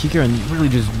 yeah, but TKRN really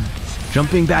just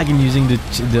jumping back and using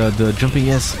the jumping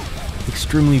S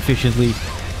extremely efficiently,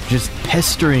 just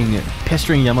pestering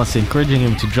Yamase, encouraging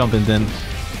him to jump, and then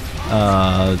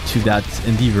to that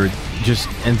endeavor just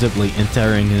ends up like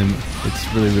entering him. It's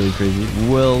really crazy.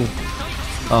 Well,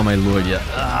 oh my lord, yeah.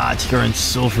 TKRN's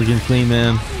so freaking clean,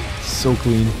 man. So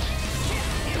clean.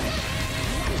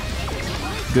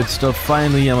 Good stuff.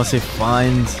 Finally, Yamase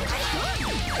finds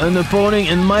an opponent,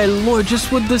 and my lord,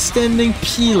 just with the standing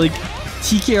P, like,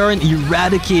 TKRN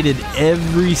eradicated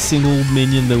every single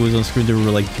minion that was on screen. There were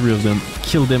like 3 of them.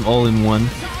 Killed them all in one.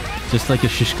 Just like a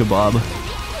shish kebab.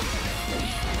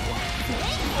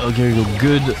 Okay, we go.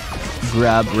 Good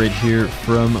grab right here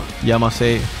from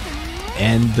Yamase.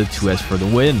 And the 2S for the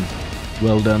win.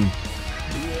 Well done.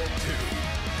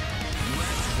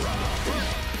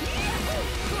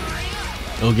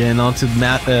 Okay, and on to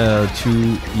match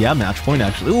point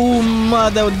actually. Oh,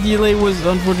 that delay was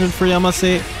unfortunate for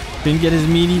Yamase. Didn't get his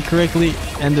meaty correctly,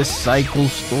 and the Cycle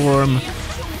Storm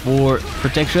for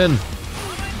protection.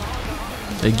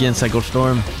 Again, Cycle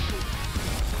Storm.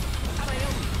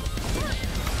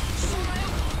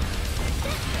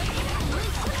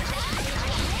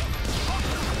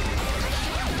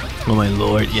 Oh my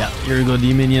lord, yeah, here we go,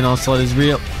 the minion onslaught is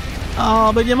real.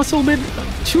 But Yamase a little bit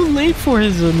too late for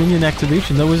his minion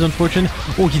activation. That was unfortunate.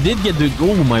 Oh, he did get the...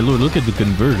 Oh my lord, look at the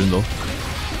conversion though.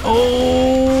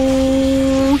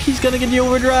 Oh, he's gonna get the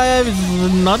overdrive.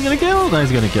 It's not gonna kill. No,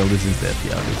 he's gonna kill. This is death.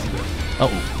 Yeah, this is death.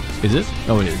 Oh, is it?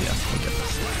 Oh, it is. Yeah. Okay.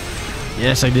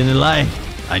 Yes, I didn't lie.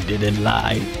 I didn't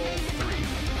lie.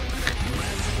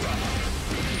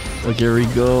 Okay, here we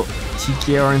go.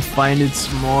 TKRN find its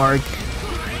mark.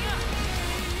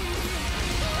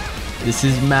 This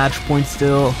is match point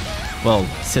still. Well,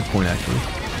 set point actually.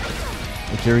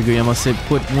 Okay, here we go. Yamase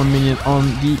put 1 minion on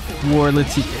the war.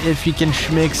 Let's see if he can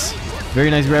schmix. Very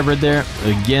nice grab right there.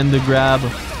 Again, the grab.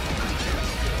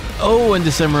 Oh, and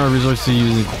the Samurai resorts to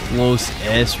using close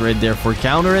S right there for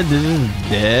counter it. This is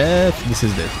death. This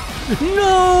is death.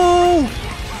 No!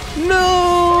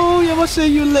 No! Yamase,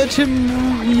 you let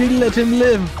him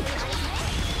live.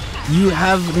 You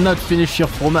have not finished your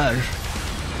fromage.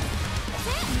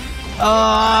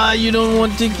 You don't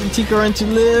want TKRN to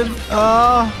live.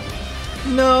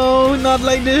 No, not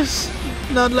like this.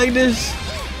 Not like this.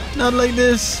 Not like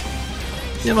this.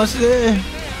 Yamase.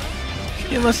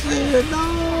 Yamase,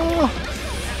 no.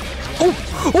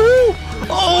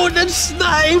 Oh, that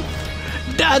snipe.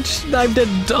 That snipe,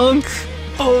 that dunk.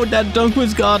 Oh, that dunk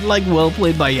was godlike. Well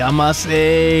played by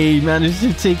Yamase. Managed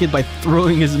to take it by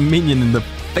throwing his minion in the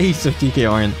face of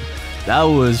TKRN. That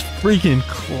was freaking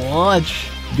clutch.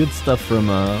 Good stuff from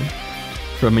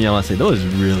Yamase. That was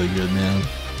really good, man.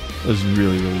 That was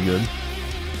really good.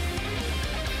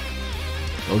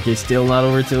 Okay, still not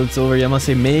over till it's over.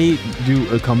 Yamase may do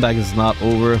a comeback. It's not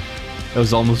over. That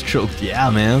was almost choked. Yeah,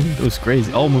 man. That was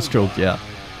crazy. Almost choked, yeah.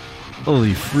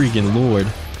 Holy freaking lord.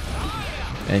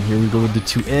 And here we go with the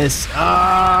 2S.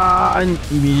 And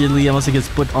immediately Yamase gets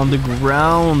put on the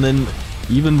ground. And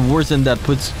even worse than that,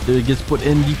 gets put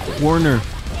in the corner.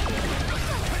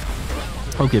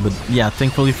 Okay, but yeah,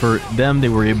 thankfully for them, they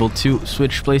were able to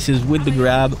switch places with the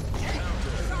grab.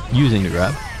 Using the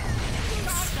grab.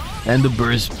 And the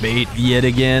burst bait yet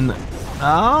again.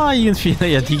 You can feel,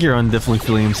 yeah, TKRN definitely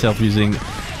feeling himself using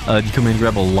the command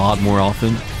grab a lot more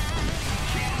often.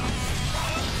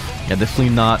 Yeah, definitely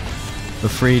not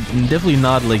afraid, definitely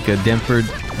not like dampened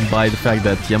by the fact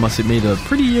that Yamase made a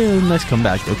pretty nice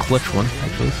comeback, a clutch one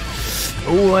actually.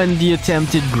 Oh, and the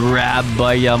attempted grab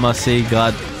by Yamase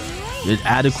got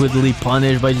adequately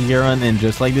punished by TKRN, and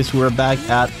just like this, we're back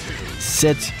at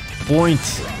set point.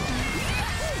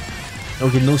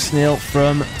 Okay, no snail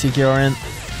from TKRN.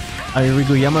 Here we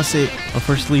go, Yamase.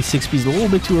 Unfortunately, 6P's a little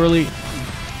bit too early.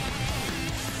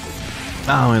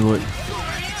 Oh my lord.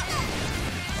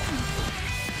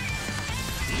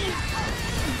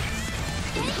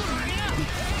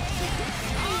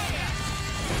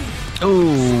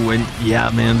 Oh, and yeah,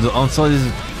 man, the onslaught is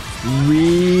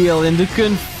real, and the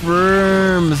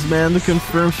confirms, man, the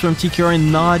confirms from TKRN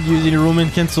not using the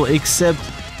Roman cancel except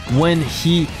when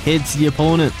he hits the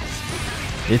opponent.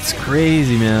 It's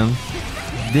crazy, man.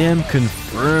 Damn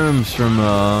confirms from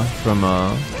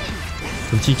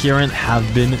TKRN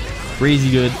have been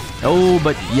crazy good. Oh,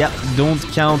 but yeah, don't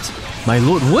count. My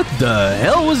lord, what the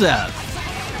hell was that?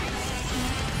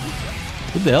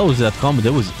 What the hell was that combo?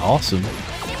 That was awesome.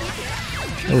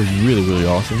 That was really, really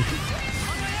awesome.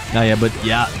 Now, yeah, but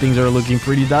yeah, things are looking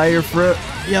pretty dire for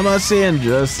Yamase, and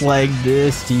just like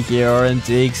this, TKRN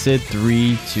takes it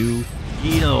 3-2.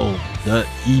 Ino, the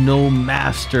Ino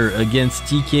master against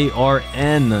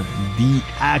TKRN, the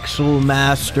actual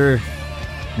master.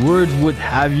 Words would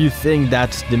have you think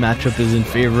that the matchup is in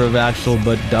favor of actual,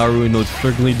 but Daru Ino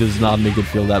certainly does not make it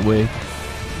feel that way.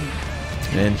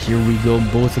 And here we go,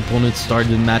 both opponents start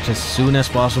the match as soon as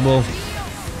possible.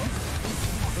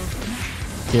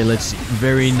 Okay, let's see.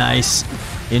 Very nice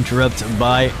interrupt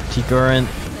by TKRN.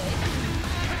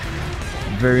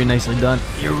 Very nicely done.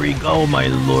 Here we go, my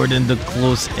lord, and the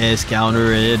close S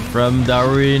counter hit from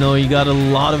Daru Ino. He got a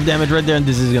lot of damage right there, and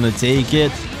this is gonna take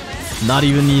it. Not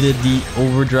even needed the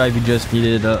overdrive, he just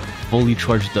needed a fully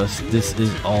charged dust. This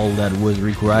is all that was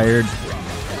required.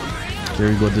 Here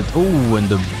we go. Oh, and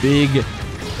the big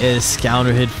S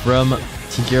counter hit from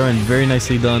TKRN. Very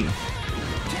nicely done.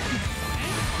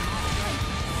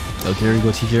 Okay, here we go.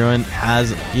 TKRN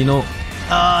has, you know,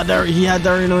 he had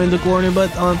Daru Ino in the corner,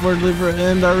 but unfortunately for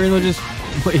him, Daru Ino just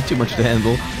way too much to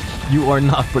handle. You are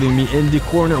not putting me in the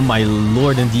corner, my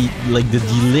lord. And the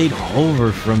delayed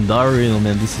hover from Daru Ino,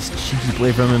 man, this is cheeky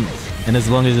play from him. And as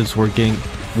long as it's working,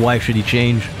 why should he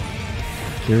change?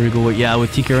 Here we go. Yeah,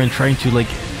 with TKRN trying to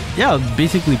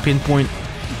basically pinpoint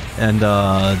and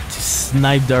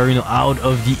snipe Daru Ino out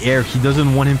of the air. He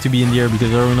doesn't want him to be in the air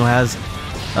because Daru Ino has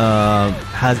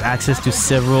access to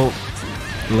several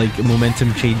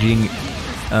momentum changing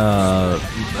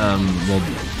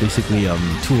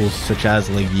tools, such as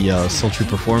the sultry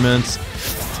performance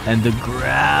and the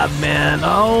grab, man.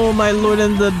 Oh my lord,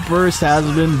 and the burst has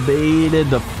been baited.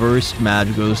 The first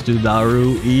match goes to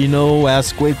Daru Ino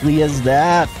as quickly as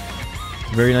that.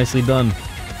 Very nicely done.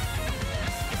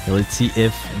 Okay, let's see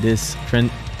if this trend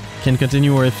can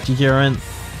continue, or if TKRN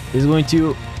is going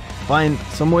to find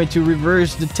some way to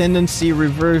reverse the tendency.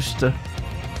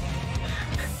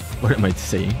 What am I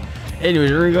saying? Anyway,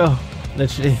 here we go.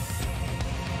 Let's see.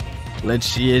 Let's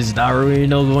see, is Daru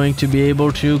Ino going to be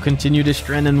able to continue this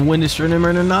trend and win this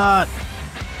tournament or not?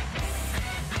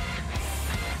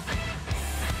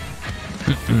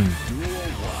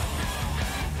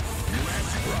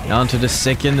 On to the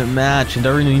second match, and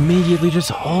Daru Ino immediately just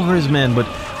hovers, man. But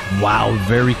wow,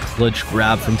 very clutch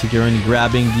grab from TKRN,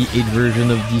 grabbing the 8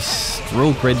 version of the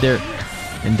stroke right there.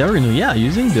 And Daru Ino, yeah,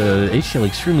 using the HL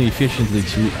extremely efficiently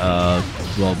to,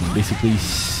 basically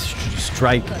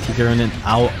strike TKRN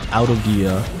out of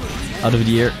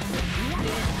the air.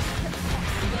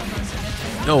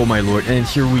 Oh my lord! And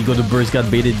here we go. The burst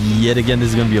got baited yet again. This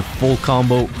is gonna be a full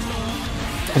combo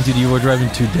into the overdrive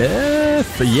into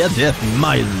death. Yeah, death.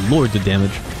 My lord, the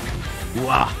damage!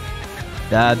 Wow,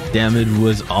 that damage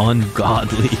was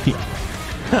ungodly.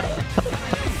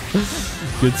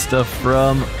 Good stuff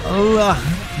from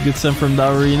good stuff from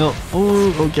Daru Ino.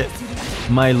 Oh, okay.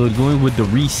 My lord, going with the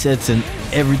resets and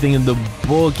everything in the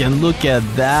book, and look at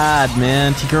that,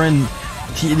 man. TKRN,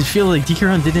 it feels like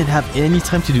TKRN didn't have any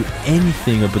time to do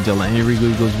anything up until here we go.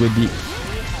 Goes with the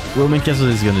Roman Castle.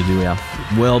 Is gonna do, yeah.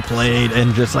 Well played,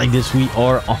 and just like this, we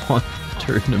are on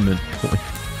tournament point.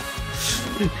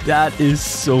 That is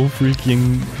so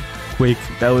freaking quick.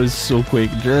 That was so quick.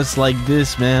 Just like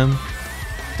this, man.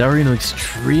 Daru Ino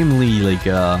extremely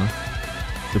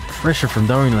the pressure from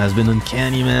Daru Ino has been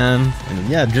uncanny, man. And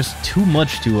yeah, just too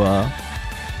much to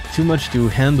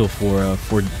handle for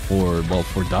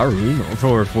Daru Ino,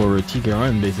 for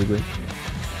TKRN basically.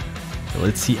 So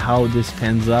let's see how this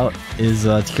pans out. Is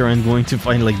TKRN going to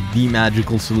find the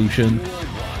magical solution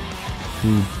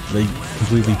to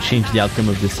completely change the outcome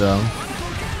of this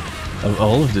of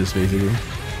all of this basically?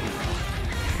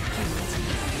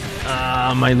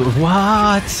 Ah, my lord.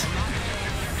 What?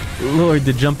 Lord,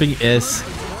 the jumping S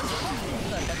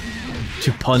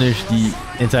to punish the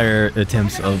entire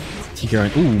attempts of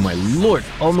TKRN. Ooh, my lord.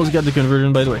 Almost got the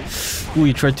conversion, by the way. Ooh,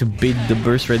 he tried to bait the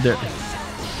burst right there.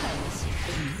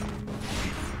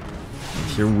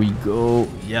 Here we go.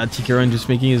 Yeah, TKRN just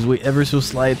making his way ever so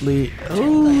slightly.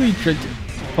 Oh, he tried to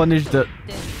punish the...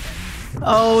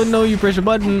 Oh, no, you press a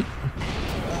button.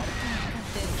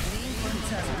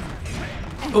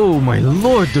 Oh, my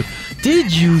lord.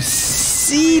 Did you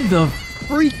see the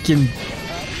freaking...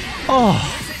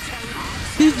 Oh.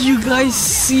 Did you guys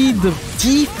see the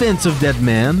defense of that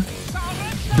man?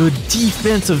 The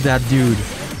defense of that dude.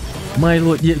 My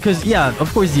lord, yeah, because yeah,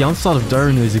 of course the onslaught of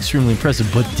Darwin is extremely impressive,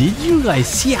 but did you guys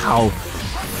see how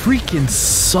freaking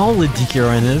solid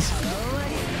TKRN is?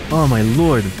 Oh my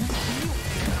lord.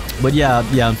 But yeah,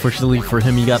 unfortunately for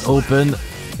him he got opened,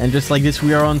 and just like this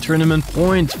we are on tournament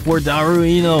point for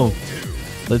Daruino.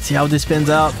 Let's see how this pans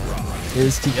out.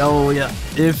 If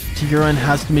TKRN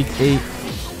has to make a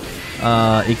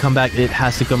comeback, it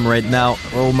has to come right now.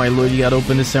 Oh my lord, he got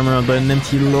opened this time around, but an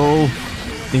empty low.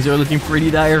 Things are looking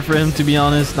pretty dire for him, to be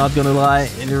honest, not gonna lie.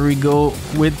 And here we go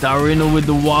with Daruino with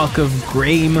the walk of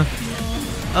Graham.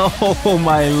 Oh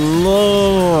my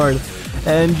lord.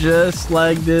 And just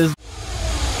like this,